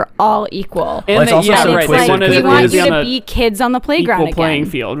like if we were all equal. and it's they- also yeah, so right. It's twisted They like wanted because we it want is- you on to a be kids on the playground equal playing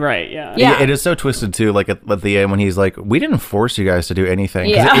again. field, right? Yeah. Yeah. It is so twisted too. Like at the end when he's like, "We didn't force you guys to do anything."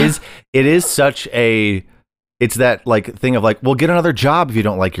 'Cause Yeah. it is such a. It's that like thing of like, well, get another job if you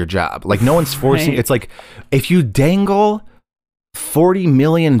don't like your job. Like no one's forcing. Right. It's like if you dangle $40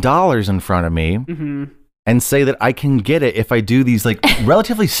 million in front of me Mm-hmm. and say that I can get it if I do these like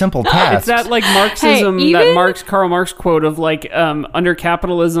relatively simple tasks. It's that like Marxism, Hey, that even- Karl Marx quote of like, under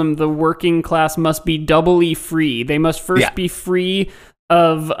capitalism, the working class must be doubly free. They must first Yeah. be free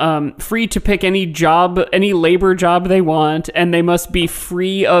of free to pick any job, any labor job they want, and they must be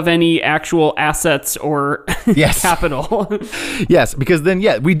free of any actual assets or Yes. capital. Yes, because then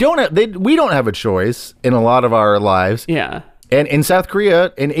we don't have a choice in a lot of our lives. Yeah. And in South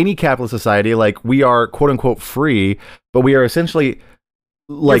Korea, in any capitalist society, like we are quote unquote free, but we are essentially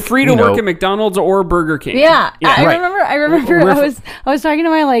like You're free to you know, work at McDonald's or Burger King. Yeah, I Right. remember. I remember. We're I was talking to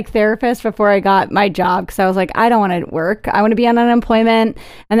my like therapist before I got my job because I was like, I don't want to work. I want to be on unemployment.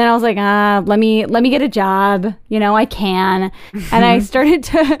 And then I was like, let me get a job. You know, I can. And I started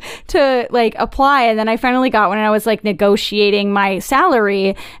to like apply, and then I finally got one. And I was like negotiating my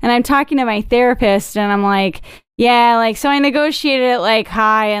salary, and I'm talking to my therapist, and I'm like, yeah, like so I negotiated it like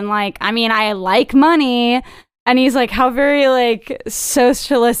high, and like I mean I like money. And he's like, how very, like,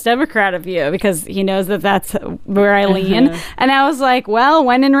 socialist Democrat of you, because he knows that that's where I lean. And I was like, well,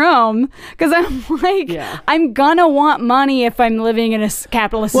 when in Rome. Because I'm like, Yeah. I'm going to want money if I'm living in a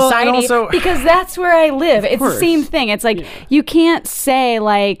capitalist Well, and society. also- because that's where I live. It's the course. same thing. It's like, you can't say,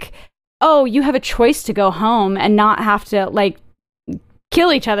 like, oh, you have a choice to go home and not have to, like,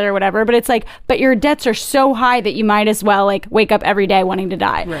 kill each other or whatever. But it's like, but your debts are so high that you might as well, like, wake up every day wanting to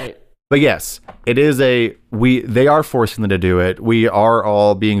die. Right. But yes, it is they are forcing them to do it. We are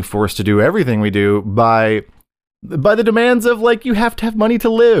all being forced to do everything we do by the demands of like you have to have money to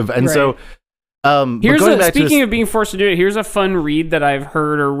live. And so but Here's going back to speaking this- of being forced to do it, here's a fun read that I've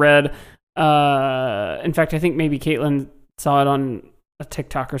heard or read. In fact, I think maybe Caitlin saw it on a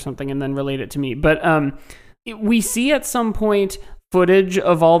TikTok or something and then relayed it to me. But we see at some point footage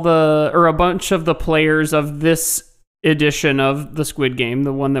of a bunch of the players of this edition of the Squid Game,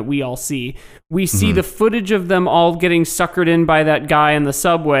 the one that we all see. We see the footage of them all getting suckered in by that guy in the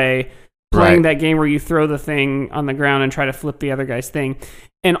subway playing Right. that game where you throw the thing on the ground and try to flip the other guy's thing.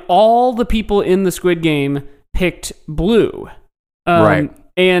 And all the people in the Squid Game picked blue. Right.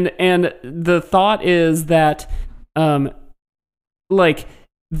 And the thought is that, like,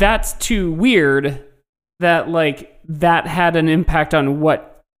 that's too weird that, like, that had an impact on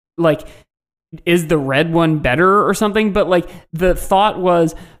what, like, is the red one better or something? But, like, the thought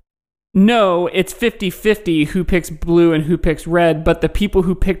was, no, it's 50-50 who picks blue and who picks red, but the people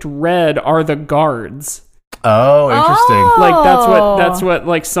who picked red are the guards. Oh, interesting. Like that's what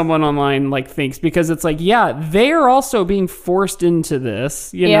like someone online like thinks, because it's like, yeah, they're also being forced into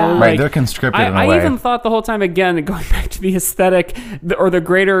this, you know, Right, like, they're conscripted in a I way. even thought the whole time, again, going back to the aesthetic or the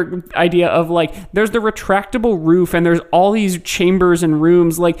greater idea of like, there's the retractable roof and there's all these chambers and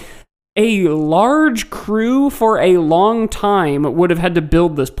rooms, like a large crew for a long time would have had to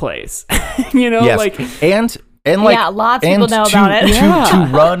build this place, you know, Yes. like, and like, Yeah, lots of and people know to, about it.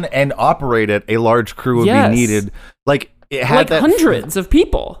 To run and operate it, a large crew would Yes. be needed. Like it had like that hundreds of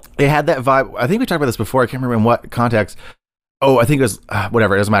people. It had that vibe. I think we talked about this before. I can't remember in what context. Oh, I think it was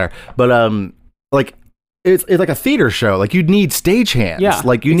whatever. It doesn't matter. But like it's like a theater show. Like you'd need stagehands. Yeah,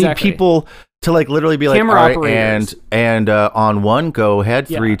 like you exactly. need people to like literally be like, Camera all right, operators. and on one, go ahead,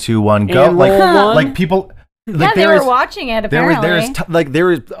 Yeah. 3, 2, 1, go. And Like roll one. like people. Yeah, Like they there were is- watching it There apparently.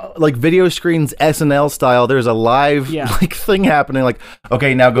 was like video screens SNL style. There's a live Yeah. like thing happening. Like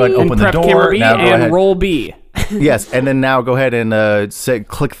okay, now go ahead and And open the prep camera door. B Now go and ahead. roll B. Yes, and then now go ahead and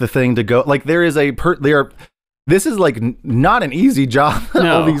click the thing to go. Like there is this is like not an easy job. that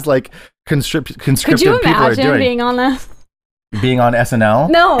No. all these like conscripted Could you people are imagine doing. being on the? Being on SNL.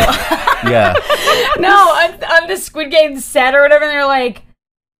 No, Yeah, no, on the Squid Game set or whatever, and they're like,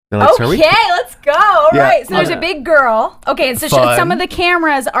 they're like, "So okay, let's go. All Yeah. right. So there's Yeah. a big girl. Okay, and so Fun. some of the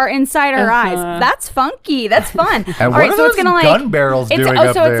cameras are inside her eyes. That's funky. That's fun. And All what right, are so it's those gonna like gun barrels it's doing oh,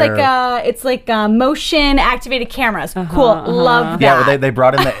 up so there? it's like motion activated cameras. Cool, love that. Yeah, they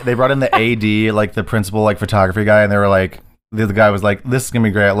brought in the AD, like the principal like photography guy, and they were like, the guy was like, "This is gonna be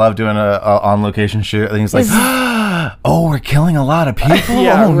great. I love doing a on location shoot." And he's like, "Oh, we're killing a lot of people.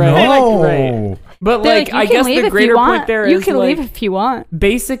 Yeah, oh right. no!" Right. But They're like, you I can guess leave the if you greater want. point there you is can like, leave if you want.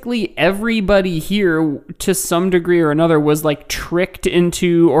 basically everybody here to some degree or another was like tricked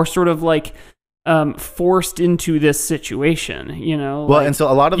into or sort of like forced into this situation, you know. Well, like, and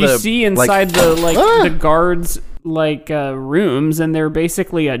so a lot of you the see like- inside the guards like rooms, and they're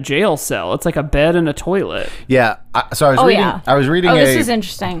basically a jail cell. It's like a bed and a toilet. Yeah. So I was Oh, reading. yeah. I was reading Oh, a. this is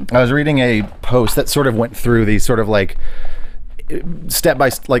interesting. I was reading a post that sort of went through these sort of like step by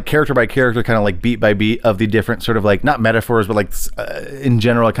like character by character, kind of like beat by beat of the different sort of like not metaphors, but like in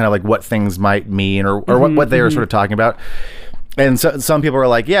general, kind of like what things might mean or what they were sort of talking about. And so some people are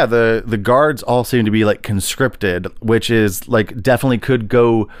like, yeah, the guards all seem to be like conscripted, which is like definitely could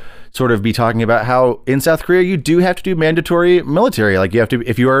go sort of be talking about how in South Korea you do have to do mandatory military. Like you have to,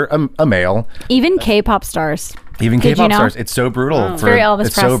 if you are a male, Even K-pop stars. even Did you K-pop know? stars, it's so brutal. Very Elvis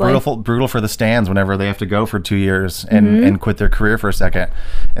it's so Presley. brutal for the stands whenever they have to go for 2 years and quit their career for a second,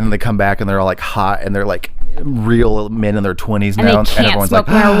 and then they come back and they're all like hot and they're like real men in their 20s And now, they can't everyone's smoke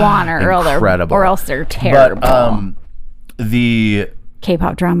like, marijuana incredible. or else they're terrible. But the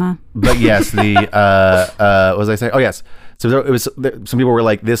K-pop drama. but yes, the what was I saying? Oh yes. So it was some people were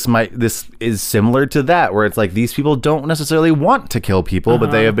like, this is similar to that, where it's like these people don't necessarily want to kill people,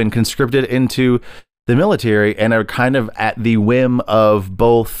 but they have been conscripted into the military and are kind of at the whim of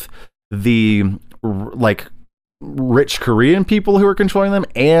both the like rich Korean people who are controlling them,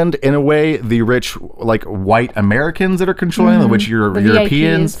 and in a way the rich like white Americans that are controlling them, which are The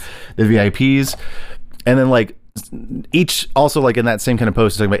Europeans, VIPs. the VIPs, and then like each also like in that same kind of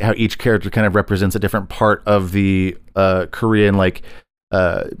post talking about how each character kind of represents a different part of the Korean like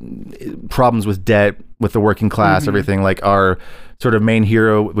problems with debt, with the working class, everything. Like our sort of main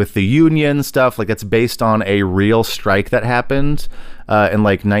hero with the union stuff, like it's based on a real strike that happened in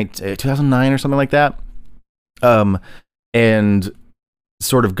like 2009 or something like that, and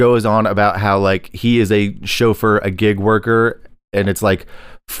sort of goes on about how like he is a chauffeur, a gig worker, and it's like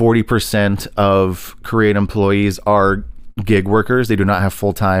 40% of Korean employees are gig workers. They do not have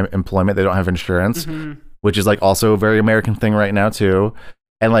full-time employment. They don't have insurance, which is like also a very American thing right now too.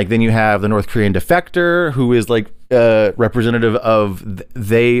 And like then you have the North Korean defector, who is like representative of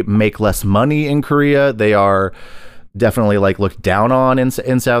they make less money in Korea. They are definitely like looked down on in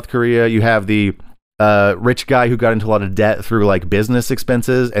South Korea. You have the rich guy who got into a lot of debt through like business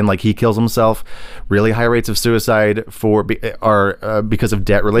expenses, and like he kills himself. Really high rates of suicide are because of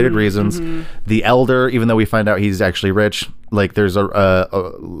debt related reasons. The elder, even though we find out he's actually rich, like there's a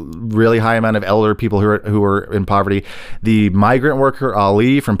really high amount of elder people who are in poverty. The migrant worker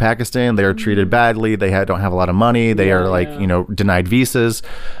Ali from Pakistan, they are treated badly. They don't have a lot of money. They are like denied visas.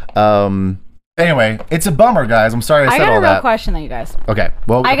 Anyway, it's a bummer, guys. I'm sorry I I said got a all real that. question, though, you guys. Okay.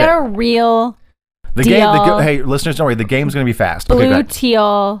 Well, I okay. got a real the deal. game. Hey, listeners, don't worry. The game's going to be fast. Okay, go blue ahead.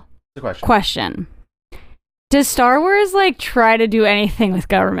 teal The question. question. Does Star Wars like try to do anything with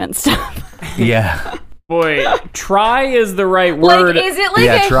government stuff? Yeah. Boy, try is the right word. Like, is it like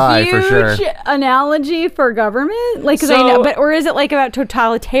Yeah, a try, for huge sure. analogy for government? Like, 'cause I So- know, but or is it like about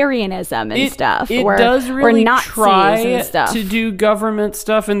totalitarianism and stuff? It or, does really or Nazis try and stuff. to do government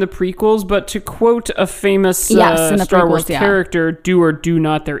stuff in the prequels, but to quote a famous Yes, in the Star Wars prequels, yeah. character, "Do or do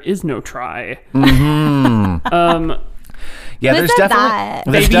not, there is no try." Yeah, Who there's said definitely that?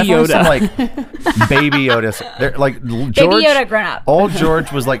 there's Baby definitely some Yoda. like baby Yoda. They're like George. Baby Yoda grown up. Old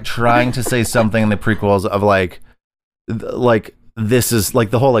George was like trying to say something in the prequels of like this is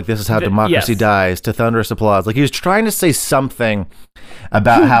like the whole like this is how democracy yes. dies to thunderous applause. Like he was trying to say something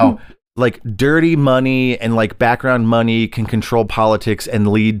about how like dirty money and like background money can control politics and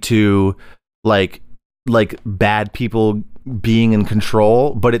lead to like bad people being in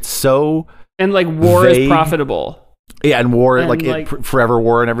control, but it's so And like war is vague. profitable. Yeah, and war, And, like, like- forever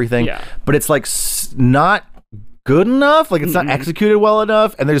war and everything. Yeah. But it's like not good enough. Like it's not executed well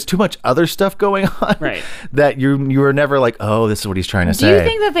enough, and there's too much other stuff going on. Right. That you were never like, oh, this is what he's trying to Do say. you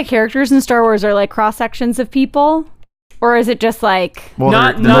think that the characters in Star Wars are like cross sections of people, or is it just like Well,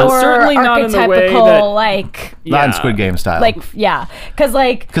 Not- they're not more certainly not in the way archetypical, that- like not in Yeah. Squid Game style. like yeah, because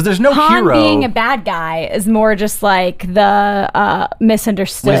there's no Han hero. being a bad guy is more just like the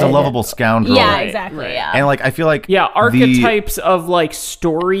misunderstood. He's a lovable scoundrel. Yeah, Right, exactly. right. Yeah, And like I feel like Yeah, the- archetypes of like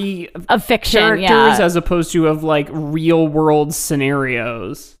story of fiction. characters Yeah, as opposed to of like real world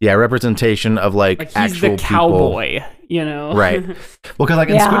scenarios. yeah, representation of like, Like he's actual the cowboy, you know? people. Right. Well, because like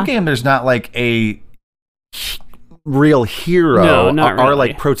in Yeah. Squid Game, there's not like a real hero. No, not Our really.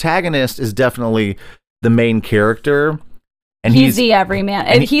 like protagonist is definitely the main character, and he's the everyman.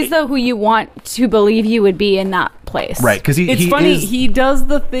 and He's the who you want to believe you would be in that place. right because It's he funny, is, he does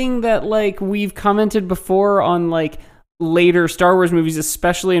the thing that like we've commented before on like later Star Wars movies,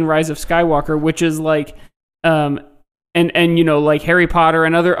 especially in Rise of Skywalker, which is like and you know, like Harry Potter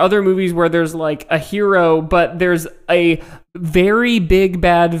and other movies where there's like a hero, but there's a very big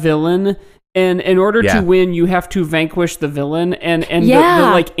bad villain. And in order Yeah. to win, you have to vanquish the villain. And the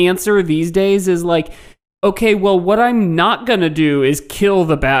Yeah. like answer these days is like, okay, well, what I'm not gonna do is kill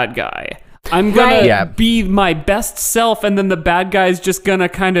the bad guy. I'm gonna Right. Yeah. be my best self, and then the bad guy's just gonna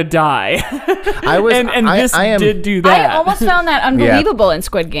kind of die. I was and this I am did do that. I almost found that unbelievable in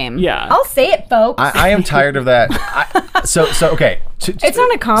Squid Game. Yeah. I'll say it, folks. I am tired of that. So okay. it's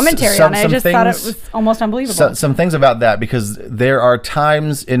not a commentary on it. I some just thought it things- was almost unbelievable. some things about that because there are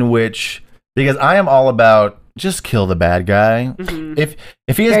times in which because I am all about just kill the bad guy. If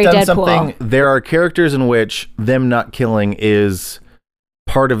he has Very done Deadpool. something, there are characters in which them not killing is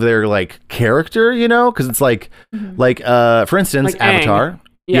part of their like character, you know, because it's like for instance, Like Aang. Avatar.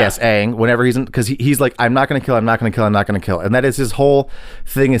 Yeah. Yes, Aang. Whenever he's in, because he's like, I'm not going to kill, I'm not going to kill, I'm not going to kill, and that is his whole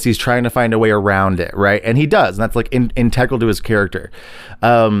thing. Is he's trying to find a way around it, right? And he does, and that's like integral to his character.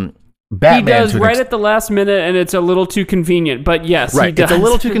 Batman he does to an right at the last minute, and it's a little too convenient. But yes, he Right, does. it's a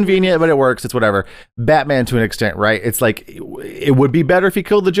little too convenient, but it works. It's whatever. Batman to an extent, right? It's like it would be better if he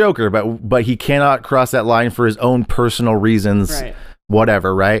killed the Joker, but he cannot cross that line for his own personal reasons. Right.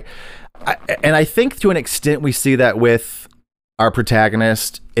 Whatever, right? And I think to an extent we see that with our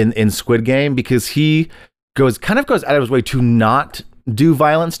protagonist in Squid Game because he goes out of his way to not do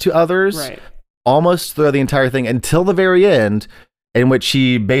violence to others, Right. almost through the entire thing until the very end, in which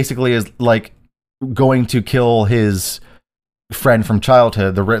he basically is like going to kill his friend from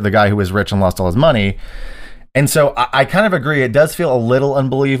childhood, the guy who was rich and lost all his money. And so I kind of agree. It does feel a little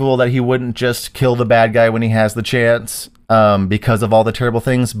unbelievable that he wouldn't just kill the bad guy when he has the chance because of all the terrible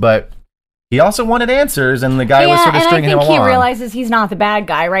things. But he also wanted answers, and the guy was sort of stringing him and I think along. he realizes he's not the bad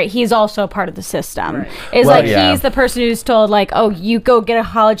guy, right? He's also a part of the system. Right. It's Well, like yeah. he's the person who's told, like, oh, you go get a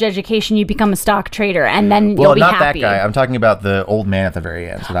college education, you become a stock trader, and then Well, you'll be not happy. that guy. I'm talking about the old man at the very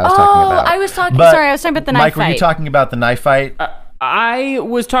end. That I was talking about. I was talking. But, Sorry, I was talking about the knife Mike, fight. were you talking about the knife fight? I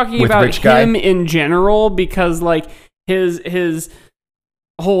was talking With about rich guy? him in general because like his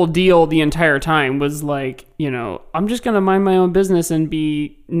whole deal the entire time was like, you know, I'm just gonna mind my own business and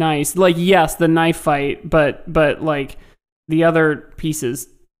be nice. Like, yes, the knife fight, but like the other pieces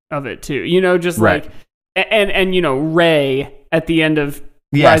of it too. You know, just Right. like and you know, Rey at the end of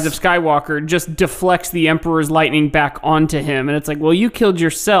Yes. Rise of Skywalker just deflects the Emperor's lightning back onto him, and it's like, well, you killed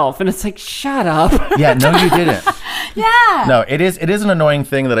yourself, and it's like, shut up. Yeah, no, you didn't. yeah. No, it is an annoying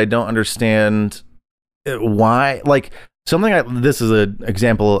thing that I don't understand why. Like, This is an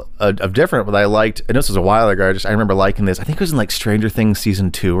example of different, but I liked, and this was a while ago. I remember liking this. I think it was in like Stranger Things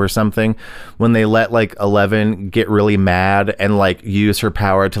season 2 or something, when they let like 11 get really mad and like use her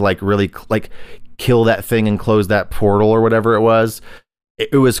power to like really like kill that thing and close that portal or whatever it was.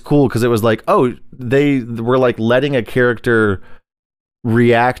 It was cool because it was like, oh, they were like letting a character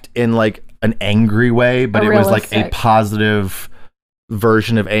react in like an angry way, but it was like a positive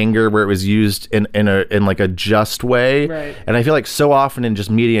version of anger where it was used in like a just way. Right. And I feel like so often in just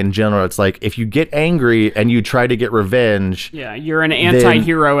media in general, it's like if you get angry and you try to get revenge, yeah, you're an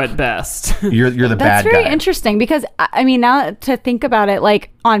anti-hero at best. you're the bad guy. That's very interesting because I mean, now to think about it,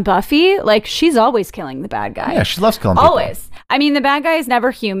 like on Buffy, like she's always killing the bad guy. Yeah, she loves killing people. Always. I mean, the bad guy is never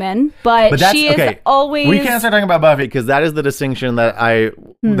human, but that's, she is always. We can't start talking about Buffy because that is the distinction that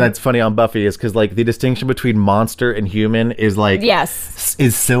that's funny on Buffy, is because like the distinction between monster and human is like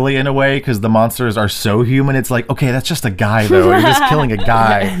is silly in a way because the monsters are so human. It's like, okay, that's just a guy though. You're just killing a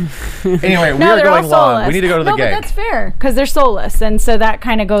guy. Anyway, we are going long. We need to go to the game. But that's fair because they're soulless, and so that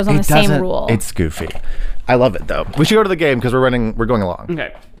kind of goes on the same rule. It's goofy. I love it though. We should go to the game because we're going along.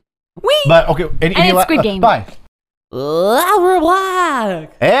 Okay. But okay, and it's Squid Game. Bye. We're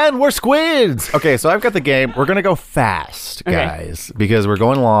black. And we're squids. Okay, so I've got the game. We're gonna go fast, guys, because we're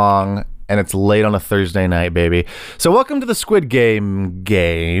going long and it's late on a Thursday night, baby. So welcome to the Squid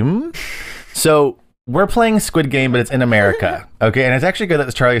Game. So we're playing Squid Game, but it's in America. Okay, and it's actually good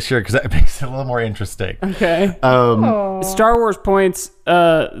that Charlie's here because that makes it a little more interesting. Okay. Star Wars points.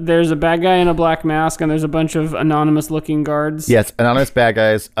 There's a bad guy in a black mask, and there's a bunch of anonymous-looking guards. Yes, anonymous bad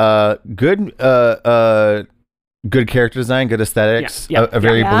guys. Good character design, good aesthetics, a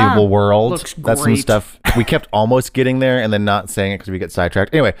very believable world. Looks That's great. some stuff. We kept almost getting there and then not saying it because we get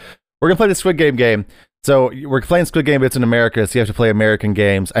sidetracked. Anyway, we're going to play the Squid Game. So we're playing Squid Game, but it's in America, so you have to play American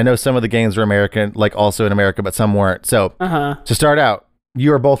games. I know some of the games are American, like also in America, but some weren't. So to start out,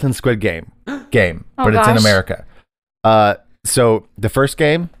 you are both in Squid Game, but it's in America. So the first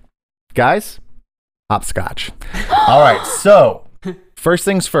game, guys, hopscotch. All right, so... First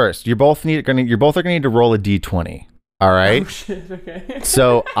things first, you're both are gonna need to roll a d20. All right. Oh shit. Okay.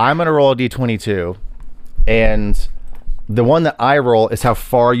 So I'm gonna roll a d22, and the one that I roll is how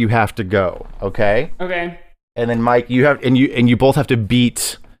far you have to go. Okay. Okay. And then Mike, you both have to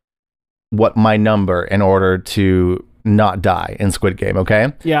beat what my number in order to not die in Squid Game.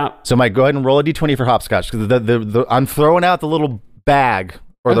 Okay. Yeah. So Mike, go ahead and roll a d20 for hopscotch because I'm throwing out the little bag.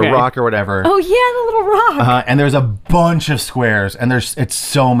 Or the rock or whatever. Oh yeah, the little rock. And there's a bunch of squares, and it's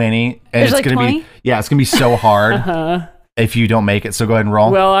so many, and there's it's gonna 20? be it's gonna be so hard if you don't make it. So go ahead and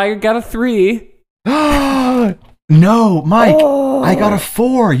roll. Well, I got a 3. No, Mike, I got a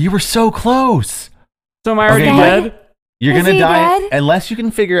 4. You were so close. So am I already Mike, dead? You're Is gonna he die dead? unless you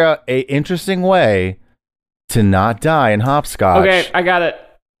can figure out a interesting way to not die in hopscotch. Okay, I got it.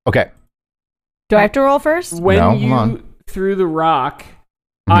 Okay. Do I have to roll first? When No, hold you on. threw the rock,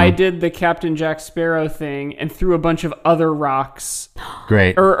 I did the Captain Jack Sparrow thing and threw a bunch of other rocks.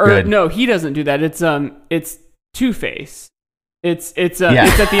 Great. Or Good. no, he doesn't do that. It's Two-Face. It's at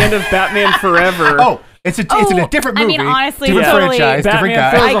the end of Batman Forever. Oh, it's in a different movie. I mean, honestly, different totally. franchise, different Batman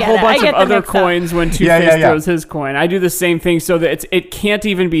guy. throws I a get whole it. bunch I get of the other mix-up. coins when Two-Face Yeah. throws his coin. I do the same thing so that it can't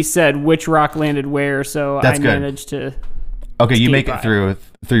even be said which rock landed where, so That's I good. managed to... Okay, you skate make by. it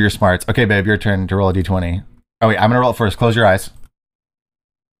through your smarts. Okay, babe, your turn to roll a d20. Oh wait, I'm gonna roll it first. Close your eyes.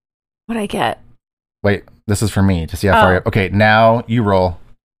 What'd I get? Wait, this is for me to see how far you. Okay, now you roll.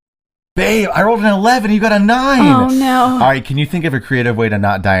 Babe, I rolled an 11. You got a 9. Oh no! All right, can you think of a creative way to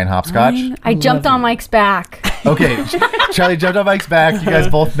not die in hopscotch? I jumped on Mike's back. Okay, Charlie jumped on Mike's back. You guys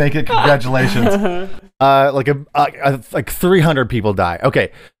both make it. Congratulations. Like 300 people die.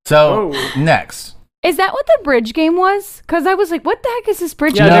 Okay, so next. Is that what the bridge game was? Because I was like, what the heck is this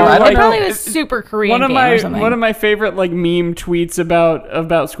bridge Yeah, game? they were I don't It know. probably was super Korean One of game my or something. one of my favorite like meme tweets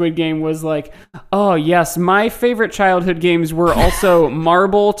about Squid Game was like, oh yes, my favorite childhood games were also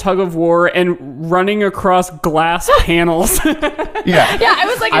Marble, Tug of War, and running across glass panels. Yeah. Yeah, I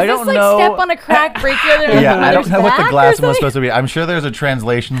was like, I is this don't like know. step on a crack, break the other? Yeah, I don't know what the glass was was supposed to be. I'm sure there's a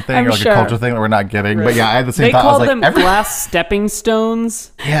translation thing I'm or like sure. a cultural thing that we're not getting. But yeah, I had the same They thought. I was call like, them glass stepping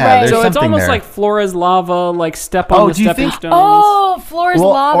stones. yeah, Right. there's So it's something almost there. like Flora's lava, like step on Oh, the do you stepping think- stones. Oh, floor's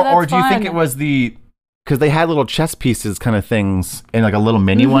lava. or That's do you think fun. it was the because they had little chess pieces kind of things in like a little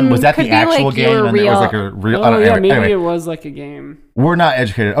mini one? Was that Could the be, actual like, game your and it was real- like a real? I Oh don't know. yeah, maybe Anyway, it was like a game. we're not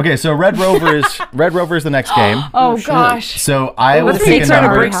educated. Okay, so Red Rover is the next game. Oh gosh. So I will Let's pick take a trying to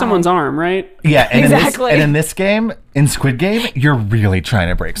number. break someone's arm, right? Yeah, and Exactly. in this game, in Squid Game, you're really trying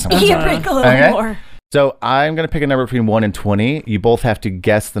to break someone's You arm. break a little Okay. more. So I'm going to pick a number between 1 and 20. You both have to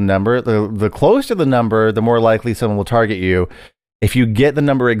guess the number. The closer the number, the more likely someone will target you. If you get the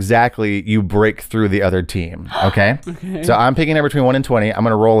number exactly, you break through the other team. Okay? Okay. So I'm picking a number between 1 and 20. I'm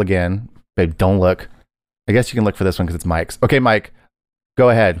going to roll again. Babe, don't look. I guess you can look for this one because it's Mike's. Okay, Mike, go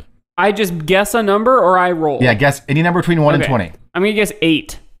ahead. I just guess a number or I roll? Yeah, guess any number between 1 and 20. I'm going to guess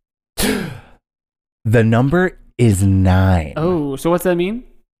 8. The number is 9. Oh, so what's that mean?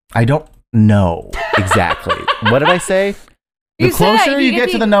 I don't know exactly. What did I say? The You said closer you you get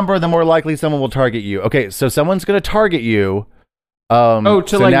get to the number, the more likely someone will target you. Okay, so someone's going to target you. To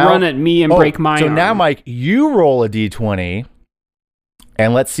so like now- run at me and break my So arm. now, Mike, you roll a d20,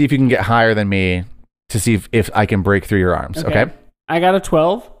 and let's see if you can get higher than me to see if I can break through your arms. Okay? I got a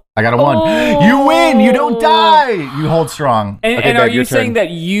 12. I got a 1. Oh. You win. You don't die. You hold strong. And, Okay, and are babe, you your saying turn. that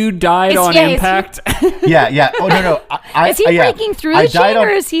you died on is he- impact? Yeah. Oh, no. Is he breaking through the chain or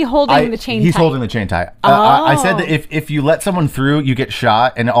is he holding the chain He's tight? holding the chain tight. I said that Oh. if you let someone through, you get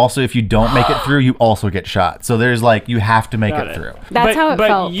shot, and also if you don't make it through, you also get shot. So there's like you have to make Got it it. through. That's how it but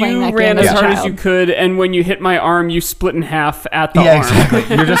felt playing you that ran game as as a hard as child. you could, and when you hit my arm, you split in half at the Yeah, arm.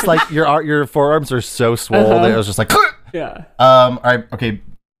 exactly. You're just like your forearms are so swole that it was just like. Yeah. All right. Okay,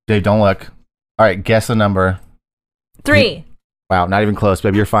 Dave, don't look. All right, guess the number. 3. Wow, not even close,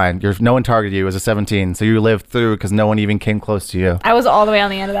 babe. You're fine. No one targeted you. It was a 17, so you lived through because no one even came close to you. I was all the way on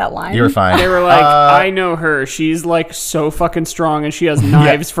the end of that line. You're fine. They were like, I know her. She's like so fucking strong, and she has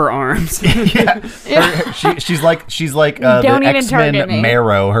knives for arms. Yeah. She's like the Don't even target X-Men me.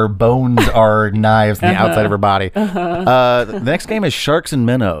 marrow. Her bones are knives on the outside of her body. The next game is Sharks and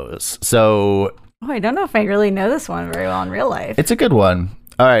Minnows. So Oh, I don't know if I really know this one very well in real life. it's a good one.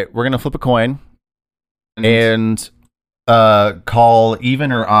 All right, we're gonna flip a coin and call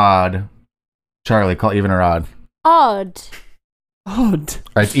even or odd. Charlie, call even or odd. Odd. Odd. All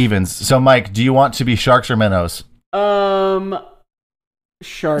right, it's evens. So Mike, do you want to be Sharks or Minnows?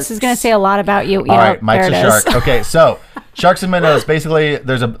 Sharks. This is going to say a lot about you. All right, Mike's a shark. Okay, so sharks and minnows. Basically,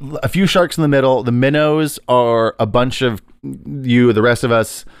 there's a few sharks in the middle. The minnows are a bunch of you, the rest of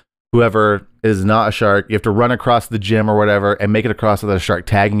us, whoever is not a shark. You have to run across the gym or whatever and make it across without a shark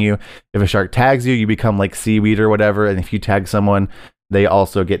tagging you. If a shark tags you, you become like seaweed or whatever. And if you tag someone, they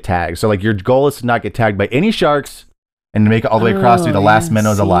also get tagged. So like your goal is to not get tagged by any sharks and to make it all the way across to be the last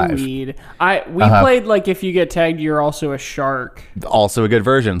minnows alive. Seaweed. We played like if you get tagged, you're also a shark. Also a good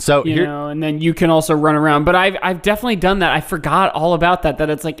version. So You here, know, and then you can also run around. But I've definitely done that. I forgot all about that. That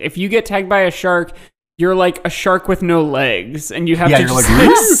it's like if you get tagged by a shark, you're like a shark with no legs, and you have to you're just like,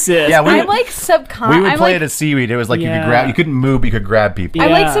 like sit. yeah, I'm like subconscious. we would play it as seaweed. It was like Yeah. you couldn't move, but you could grab people. Yeah.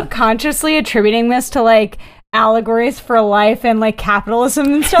 I'm like subconsciously attributing this to like allegories for life and like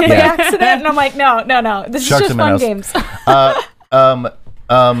capitalism and stuff by accident. And I'm like, no. This Sharks is just and fun minnows. games.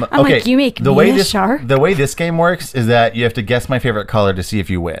 I'm Okay, like, you make the me way a this shark? the way this game works is that you have to guess my favorite color to see if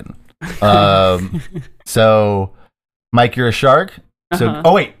you win. So, Mike, you're a shark. So,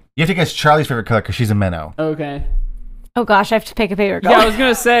 oh wait, you have to guess Charlie's favorite color because she's a minnow. Okay. Oh gosh, I have to pick a favorite Yeah, I color. was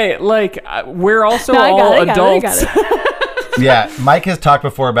gonna say like we're also No, I got all it, I got it, I adults. got it. Yeah, Mike has talked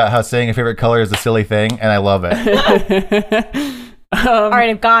before about how saying a favorite color is a silly thing, and I love it. All right,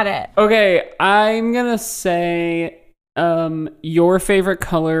 I've got it. Okay, I'm gonna say your favorite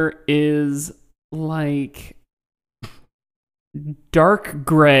color is like dark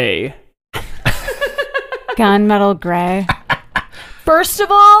gray. Gunmetal gray. First of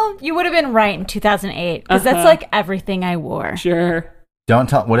all, you would have been right in 2008 because that's like everything I wore. Sure. Don't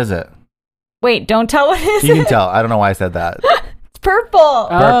tell. What is it? Wait, don't tell what is You it. can tell. I don't know why I said that. It's purple.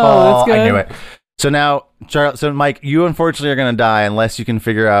 Oh, that's good. I knew it. So now, so Mike, you unfortunately are gonna die unless you can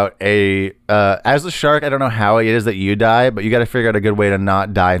figure out a. As a shark, I don't know how it is that you die, but you got to figure out a good way to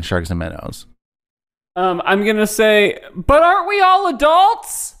not die in sharks and minnows. I'm gonna say, but aren't we all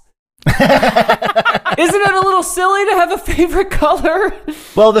adults? Isn't it a little silly to have a favorite color?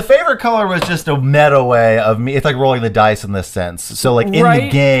 Well, the favorite color was just a meta way of me. It's like rolling the dice in this sense. So, like in the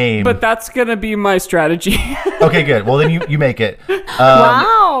Right, game. But that's gonna be my strategy. Okay, good. Well, then you make it.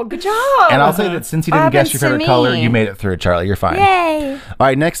 Wow, good job. And I'll say that since you What didn't guess your happens to favorite color, me? you made it through, Charlie. You're fine. Yay. All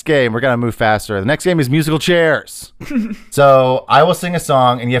right, next game. We're going to move faster. The next game is musical chairs. So I will sing a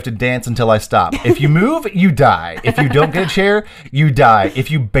song and you have to dance until I stop. If you move, you die. If you don't get a chair, you die. If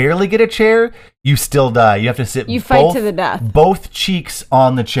you barely get a chair, you still die. You have to sit You fight to the death. both cheeks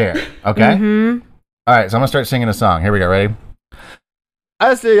on the chair. Okay? Mm-hmm. All right, so I'm going to start singing a song. Here we go. Ready?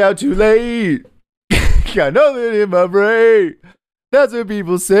 I stay out too late. Got nothing in my brain. That's what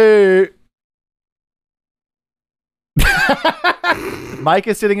people say. Mike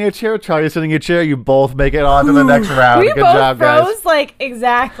is sitting in a chair, Charlie is sitting in a chair. You both make it on to the next round. We Good both job, froze guys. like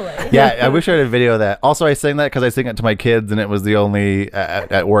exactly. Yeah, I wish I had a video of that. Also, I sang that because I sing it to my kids, and it was the only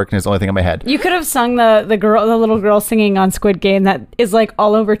at work, and it's the only thing in my head. You could have sung the little girl singing on Squid Game that is like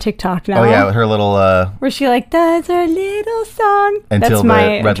all over TikTok now. Oh yeah, with her little where she like does her little song. Until That's the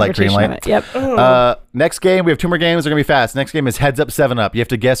my red light, green interpretation light. of it. Yep. Next game, we have 2 more games. They're gonna be fast. Next game is Heads Up 7 Up. You have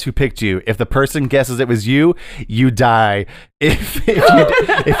to guess who picked you. If the person guesses it was you, you die. If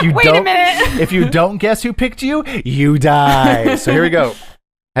you Wait a don't minute. if you don't guess who picked you, you die. So here we go.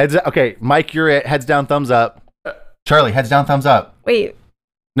 Heads up. Okay, Mike, you're it. Heads down, thumbs up. Charlie, heads down, thumbs up. Wait.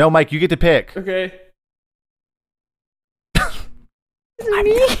 No, Mike, you get to pick. Okay. I'm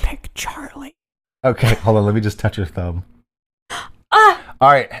gonna Pick Charlie. Okay, hold on. Let me just touch your thumb. Ah. All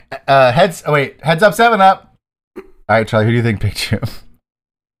right. Heads up, 7 up. All right, Charlie, who do you think picked you?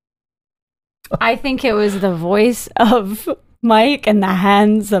 I think it was the voice of Mike and the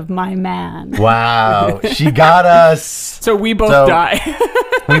hands of my man. Wow, she got us. So we both So- die.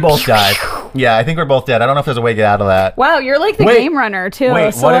 We both died. Yeah, I think we're both dead. I don't know if there's a way to get out of that. Wow, you're like the Wait. game runner too.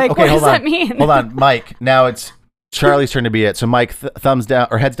 Wait, so like, what does hold on. that mean? Hold on, Mike. Now it's Charlie's turn to be it. So Mike, thumbs down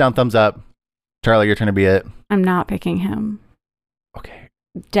or heads down, thumbs up. Charlie, your turn to be it. I'm not picking him. Okay.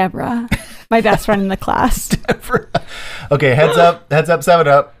 Deborah, my best friend in the class. Okay, heads up, 7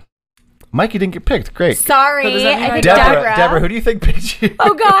 up. Mike, you didn't get picked. Great. Sorry, So does that mean I I picked die? Deborah. Deborah, who do you think picked you?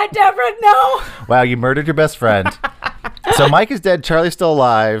 Oh God, Deborah, no. Wow, you murdered your best friend. So Mike is dead. Charlie's still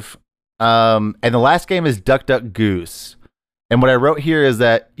alive. And the last game is Duck Duck Goose. And what I wrote here is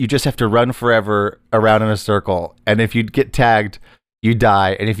that you just have to run forever around in a circle. And if you get tagged, you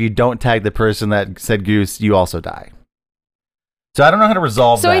die. And if you don't tag the person that said goose, you also die. So I don't know how to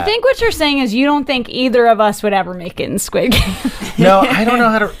resolve So that. I think what you're saying is you don't think either of us would ever make it in Squid Game. No, I don't know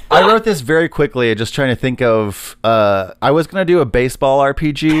how to. I wrote this very quickly, just trying to think of. I was going to do a baseball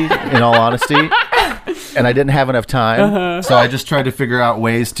RPG, in all honesty, and I didn't have enough time. So I just tried to figure out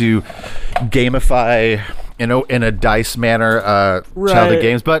ways to gamify, in a dice manner, childhood Right.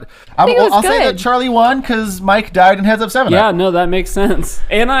 games. But think it was I'll say good. that Charlie won because Mike died in Heads Up 7 Yeah, Up. no, that makes sense.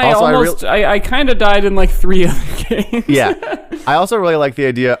 And I Also, I kind of died in like 3 other games. Yeah. I also really like the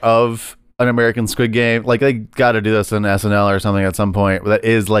idea of an American Squid Game. Like, they got to do this in SNL or something at some point. That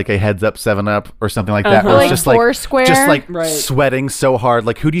is like a Heads Up 7 Up or something like that. Or Where like it's just like Foursquare. just like Right. sweating so hard.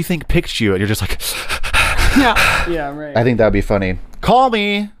 Like, who do you think picked you? And you're just like, Yeah, right. I think that would be funny. Call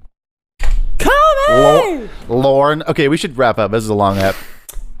me, Come Lauren. Okay, we should wrap up. This is a long app.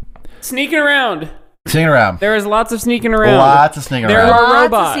 Sneaking around. Sneaking around. There is lots of sneaking around. Lots of sneaking There around. are Lots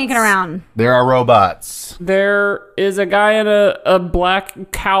robots. of sneaking around. There are robots. There is a guy in a black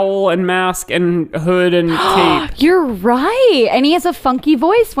cowl and mask and hood and cape. You're right. And he has a funky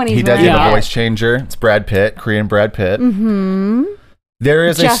voice when he's He does wearing have a Yeah. voice changer. It's Brad Pitt, Korean Brad Pitt. Mm-hmm. There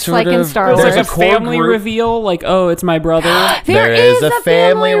is Just a sort like in of Star There's Wars. like a core family group. reveal, like, oh, it's my brother. There is a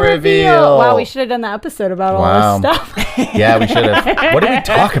family reveal. Wow, we should have done the episode about Wow. all this stuff. Yeah, we should have. What did we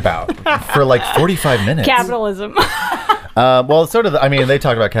talk about for like 45 minutes? Capitalism. Well, sort of. I mean, they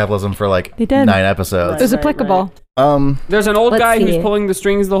talked about capitalism for like They did. 9 episodes. It was Right, applicable. There's an old Let's guy see. who's pulling the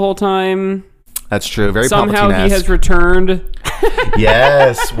strings the whole time. That's true. Very Somehow he Palpatine-esque. has returned.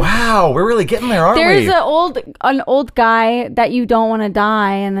 Yes. Wow, we're really getting there, aren't There's we? an old guy that you don't want to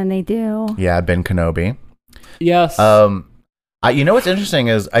die, and then they do. Yeah, Ben Kenobi. Yes. You know what's interesting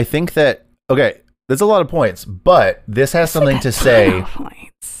is I think that there's a lot of points, but this has something to say.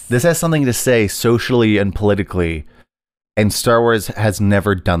 This has something to say socially and politically, and Star Wars has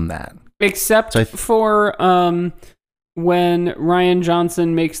never done that. Except So for when Ryan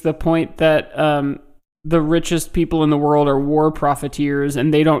Johnson makes the point that the richest people in the world are war profiteers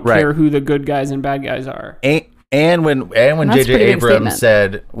and they don't Right. care who the good guys and bad guys are. And when That's a J.J. pretty big Abrams statement.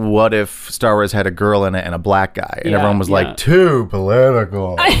 said, "What if Star Wars had a girl in it and a black guy?" and Yeah, everyone was yeah. like, "Too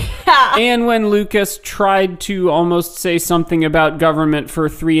political." And when Lucas tried to almost say something about government for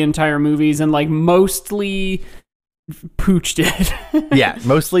 3 entire movies and like mostly pooched it. Yeah,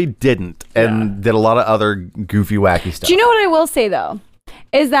 mostly didn't, and did a lot of other goofy, wacky stuff. Do you know what I will say though?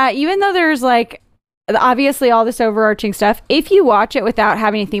 Is that even though there's like obviously all this overarching stuff, if you watch it without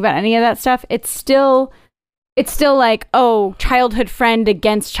having to think about any of that stuff, it's still like, oh, childhood friend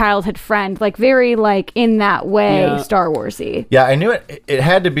against childhood friend, like very like in that way, Yeah. Star Warsy. Yeah, I knew it. It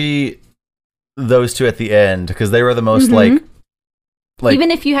had to be those two at the end because they were the most Mhm. like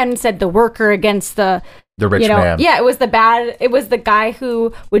Even if you hadn't said the worker against the rich man. yeah, it was the guy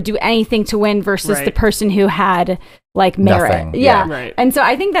who would do anything to win versus Right. the person who had like merit. Nothing, Yeah. yeah. Right. And so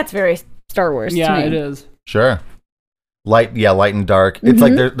I think that's very Star Wars Yeah, to me. it is. Sure. light and dark. It's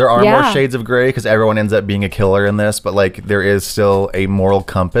like there are more Yeah. shades of gray because everyone ends up being a killer in this, but like there is still a moral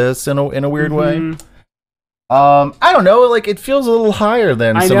compass in a weird way. I don't know, like it feels a little higher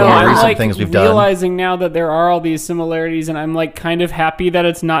than I some know. of the I'm recent like things we've done. realizing now that there are all these similarities, and I'm like kind of happy that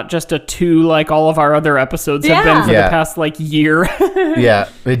it's not just a 2 like all of our other episodes have been for Yeah. the past like year. Yeah,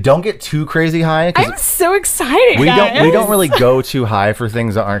 but don't get too crazy high I'm because so excited. we guys. don't really go too high for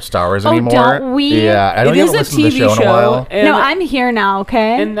things that aren't Star Wars Oh, anymore. don't we? Yeah, I know It you is haven't a listened to the TV show in a while. and, No, I'm here now.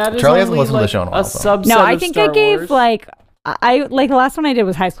 Okay. and that is Charlie hasn't only, listened to the like, show in a while, so. subset No, I of think Star I gave Wars. like I like the last one I did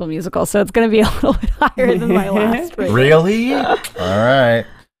was High School Musical, so it's gonna be a little bit higher than my last. rating. Really? All right.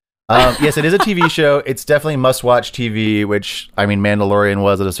 Yes, it is a TV show. It's definitely must-watch TV, which I mean, Mandalorian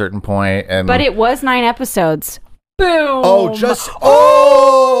was at a certain point, and But it was 9 episodes. Boom. oh, just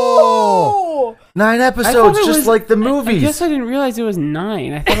 9 I episodes, thought it just was- like the I movies. guess I didn't realize it was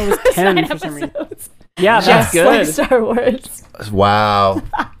 9. I thought it was 10 9 for some reason. episodes. Yeah, that's Just good. like Star Wars. Wow,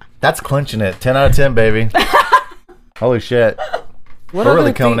 that's clinching it. 10 out of 10, baby. Holy shit. What We're really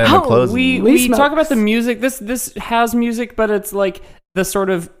other coming in thing- and closing. We talk about the music. This has music, but it's like the sort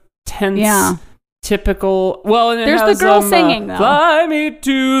of tense, Yeah. typical. Well, and it There's the has, girl singing, though. "Fly me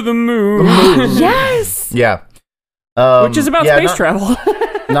to the moon," Yes. Yeah. which is about yeah, space not, travel.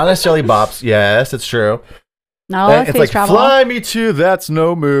 Not necessarily bops. Yes, it's true. No, And space it's like, travel. fly me to that's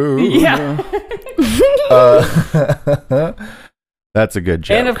no moon. Yeah. That's a good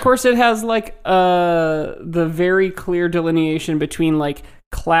joke. And of course, it has like the very clear delineation between like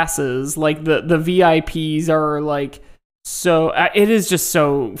classes. Like the VIPs are like so. It is just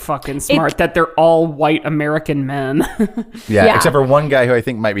so fucking smart that they're all white American men. yeah, Yeah. except for one guy who I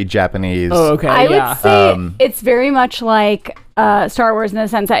think might be Japanese. Oh, okay. I yeah. would say Um, it's very much like Star Wars in the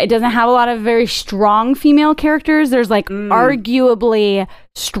sense that it doesn't have a lot of very strong female characters. There's like arguably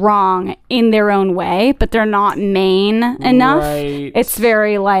strong in their own way, but they're not main enough. Right. It's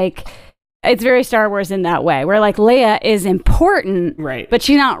very like it's very Star Wars in that way, where like Leia is important, Right. but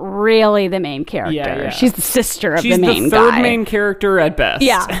she's not really the main character. Yeah. She's the sister of She's the main third guy. main character at best.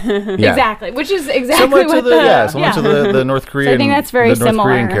 Yeah, Yeah. exactly. Which is exactly Similar to what the similar to the North Korean. So I think that's very the North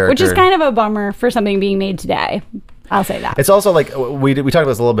Korean similar, which is character. kind of a bummer for something being made today. I'll say that. It's also like we talked about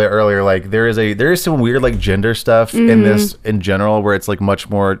this a little bit earlier. Like there is some weird like gender stuff Mm-hmm. in this in general where it's like much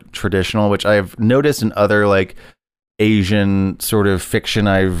more traditional, which I've noticed in other like Asian sort of fiction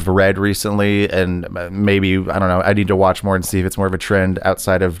I've read recently, and maybe I don't know. I need to watch more and see if it's more of a trend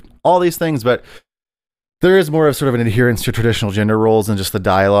outside of all these things, but. There is more of sort of an adherence to traditional gender roles than just the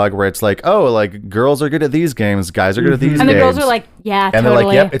dialogue where it's like, oh, like girls are good at these games, guys are good at these and games. the girls are like, yeah, And totally. they're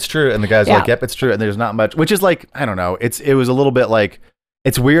like, yep, it's true. And the guys are Yeah. like, yep, it's true. And there's not much, which is like, I don't know. It was a little bit like,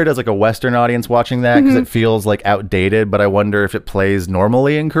 it's weird as like a Western audience watching that because it feels like outdated, but I wonder if it plays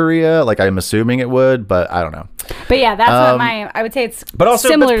normally in Korea. Like I'm assuming it would, but I don't know. But yeah, that's what I would say it's But also,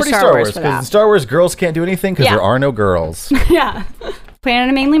 similar it's to pretty Star Wars for because in that. Star Wars, girls can't do anything because Yeah. there are no girls. Yeah. Planet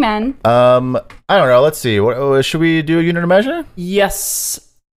of mainly men. I don't know. Let's see. What, should we do a unit of measure?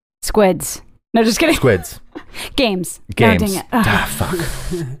 Yes. Squids. No, just kidding. Squids. Games. Games. Oh, dang it. Fuck.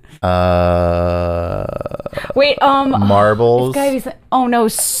 Wait, Marbles. it's gotta be oh no,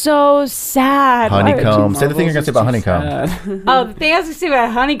 so sad. Why would you- Honeycomb. Say the thing you're going to say about honeycomb. Oh, the thing I was gonna say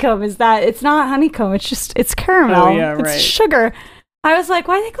about honeycomb is that it's not honeycomb, it's caramel. Oh, yeah, it's right. sugar. I was like,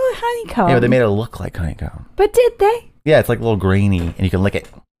 why do they call it honeycomb? Yeah, but they made it look like honeycomb. But did they? Yeah, it's like a little grainy and you can lick it.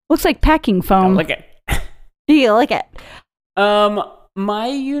 Looks like packing foam. Look at. You lick it. My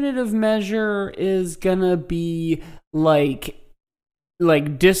unit of measure is gonna be like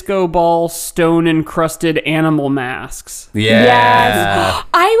disco ball stone encrusted animal masks. Yeah. Yes.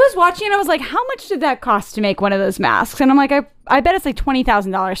 I was watching and I was like, how much did that cost to make one of those masks? And I'm like, I bet it's like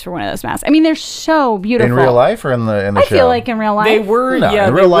 $20,000 for one of those masks. I mean, they're so beautiful. In real life or in the show? I feel like in real life. They were, No, yeah,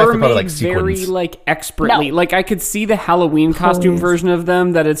 in they real life were they're probably, made like, very sequins. like expertly. No. Like I could see the Halloween costume Please. version of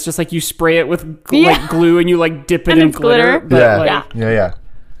them. That it's just like you spray it with Yeah. like glue and you like dip it And in it's glitter. glitter. But, Yeah. like, Yeah.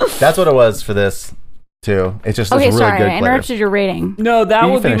 That's what it was for this too. It's just this Okay, really sorry, good I glitter. interrupted your rating. No, that You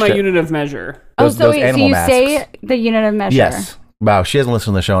would be finished my it. unit of measure. Those- so those wait, so animal you masks. say the unit of measure. Yes. Wow, she hasn't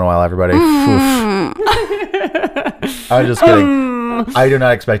listened to the show in a while, everybody. Oof. I'm just kidding. I do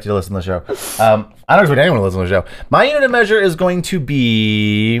not expect you to listen to the show. I don't expect anyone to listen to the show. My unit of measure is going to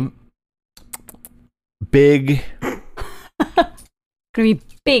be big, Gonna be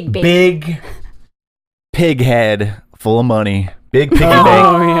big. big pig head full of money. Big piggy Oh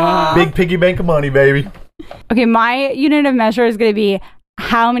bank. yeah. Big piggy bank of money, baby. Okay, my unit of measure is gonna be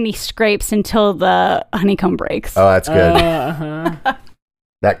how many scrapes until the honeycomb breaks. Oh, that's good. Uh-huh.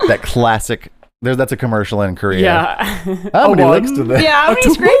 That classic. That's a commercial in Korea. Yeah. How many A licks one. to that? Yeah, how many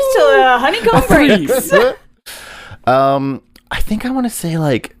scrapes till the honeycomb breaks? I think I want to say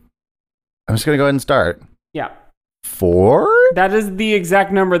like, I'm just gonna go ahead and start. Yeah. 4? That is the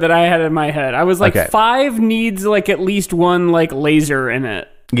exact number that I had in my head. I was like, Okay. 5 needs like at least one like laser in it.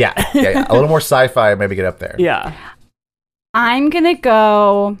 Yeah. A little more sci-fi, maybe get up there. Yeah. I'm gonna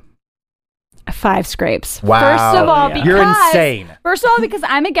go 5 scrapes. Wow. First of all, Yeah. because You're insane. First of all, because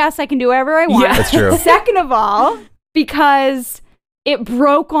I'm a guest, I can do whatever I want. Yeah. That's true. Second of all, because it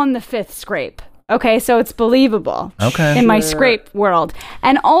broke on the 5th scrape. Okay, so it's believable Okay. in my Sure. scrape world.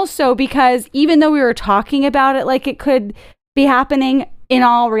 And also because even though we were talking about it like it could be happening, in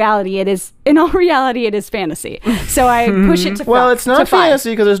all reality it is fantasy. So I push it to Well, fi- it's not to 5.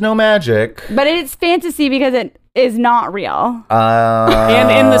 fantasy because there's no magic. But it's fantasy because it is not real.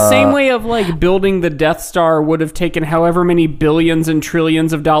 And in the same way of like building the Death Star would have taken however many billions and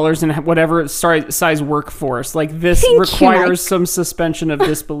trillions of dollars and whatever size workforce, like this Thank you, requires Mike. some suspension of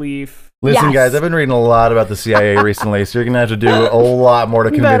disbelief. Listen, Yes. guys, I've been reading a lot about the CIA recently, so you're going to have to do a lot more to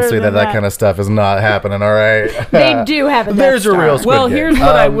convince Better me that than that that. kind of stuff is not happening, all right? They do have a Death There's a Star. real Squid Well, Game. here's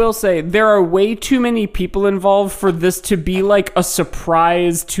what I will say. There are way too many people involved for this to be like a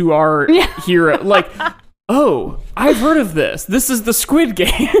surprise to our hero. Like, oh, I've heard of this. This is the Squid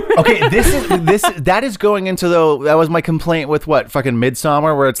Game. Okay, that is going into, though, that was my complaint with fucking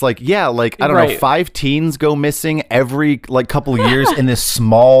Midsommar, where it's like, yeah, like, I don't know, Right. 5 teens go missing every like couple years in this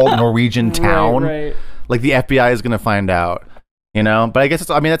small Norwegian town. Right. Like the FBI is going to find out, you know? But I guess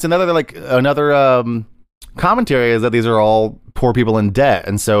that's another commentary is that these are all poor people in debt,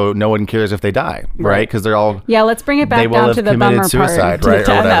 and so no one cares if they die, right? Because they're all Yeah, let's bring it they back will down have to the committed bummer suicide, part. right,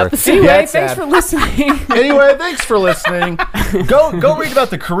 or whatever. Anyway, Yeah, it's thanks sad. for listening. Anyway, thanks for listening. Go read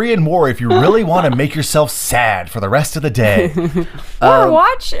about the Korean War if you really want to make yourself sad for the rest of the day. Or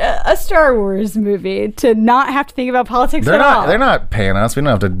watch a Star Wars movie to not have to think about politics at all. They're not paying us. We don't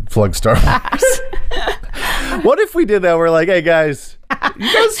have to plug Star Wars. What if we did that? We're like, hey guys,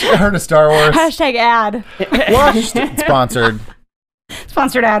 you guys heard of Star Wars? Hashtag ad. Watched, sponsored.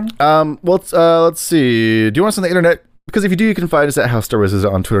 Sponsored ad. Let's see. Do you want us on the internet? Because if you do, you can find us at How Star Wars is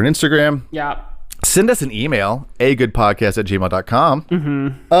on Twitter and Instagram. Yeah. Send us an email,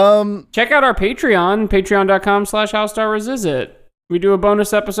 agoodpodcast@gmail.com. Check out our Patreon, patreon.com/howstarwarsisit. We do a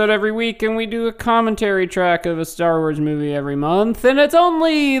bonus episode every week, and we do a commentary track of a Star Wars movie every month, and it's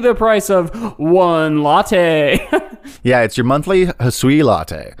only the price of 1 latte. Yeah, it's your monthly Hasui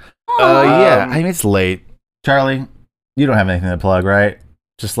latte. Yeah, I mean, it's late. Charlie, you don't have anything to plug, right?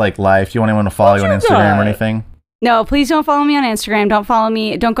 Just like life. Do you want anyone to follow you on What's Instagram or that? anything? No, please don't follow me on Instagram. Don't follow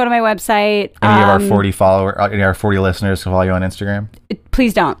me. Don't go to my website. Any of our 40 any of our 40 listeners can follow you on Instagram?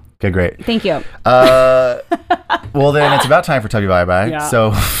 Please don't. Okay, great. Thank you. Well, then it's about time for Tubby Bye Bye. Yeah.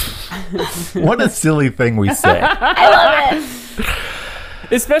 So, what a silly thing we say. I love it.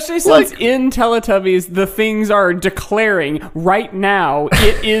 Especially since in Teletubbies, the things are declaring right now,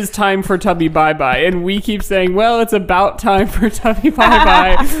 it is time for Tubby Bye-Bye. And we keep saying, well, it's about time for Tubby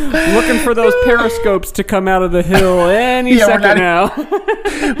Bye-Bye. Looking for those periscopes to come out of the hill any second now.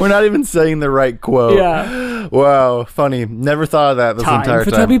 We're not even saying the right quote. Yeah. Wow, funny. Never thought of that this Time entire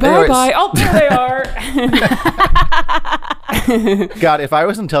for time. Tubby Anyways, Bye-Bye. Oh, there they are. God, if I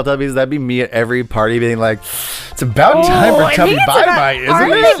was in Teletubbies, that'd be me at every party being like, it's about time for I Tubby think it's Bye about- Bye, isn't Are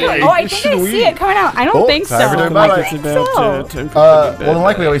it? you? Like, Oh, I think I should see we- it coming out. I don't think so. time for Tubby I Bye-Bye. think It's so. well, then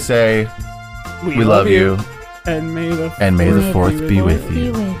like we always say, we love you, And may the and may the 4th be with Be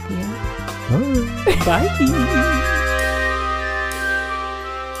you. with you. Bye.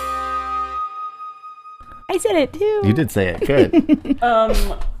 I said it too. You did say it. Good.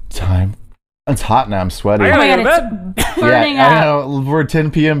 Time. It's hot now. I'm sweating. I Oh my gotta God, go to bed. it's burning I up. know. We're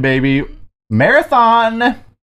 10 p.m., baby. Marathon.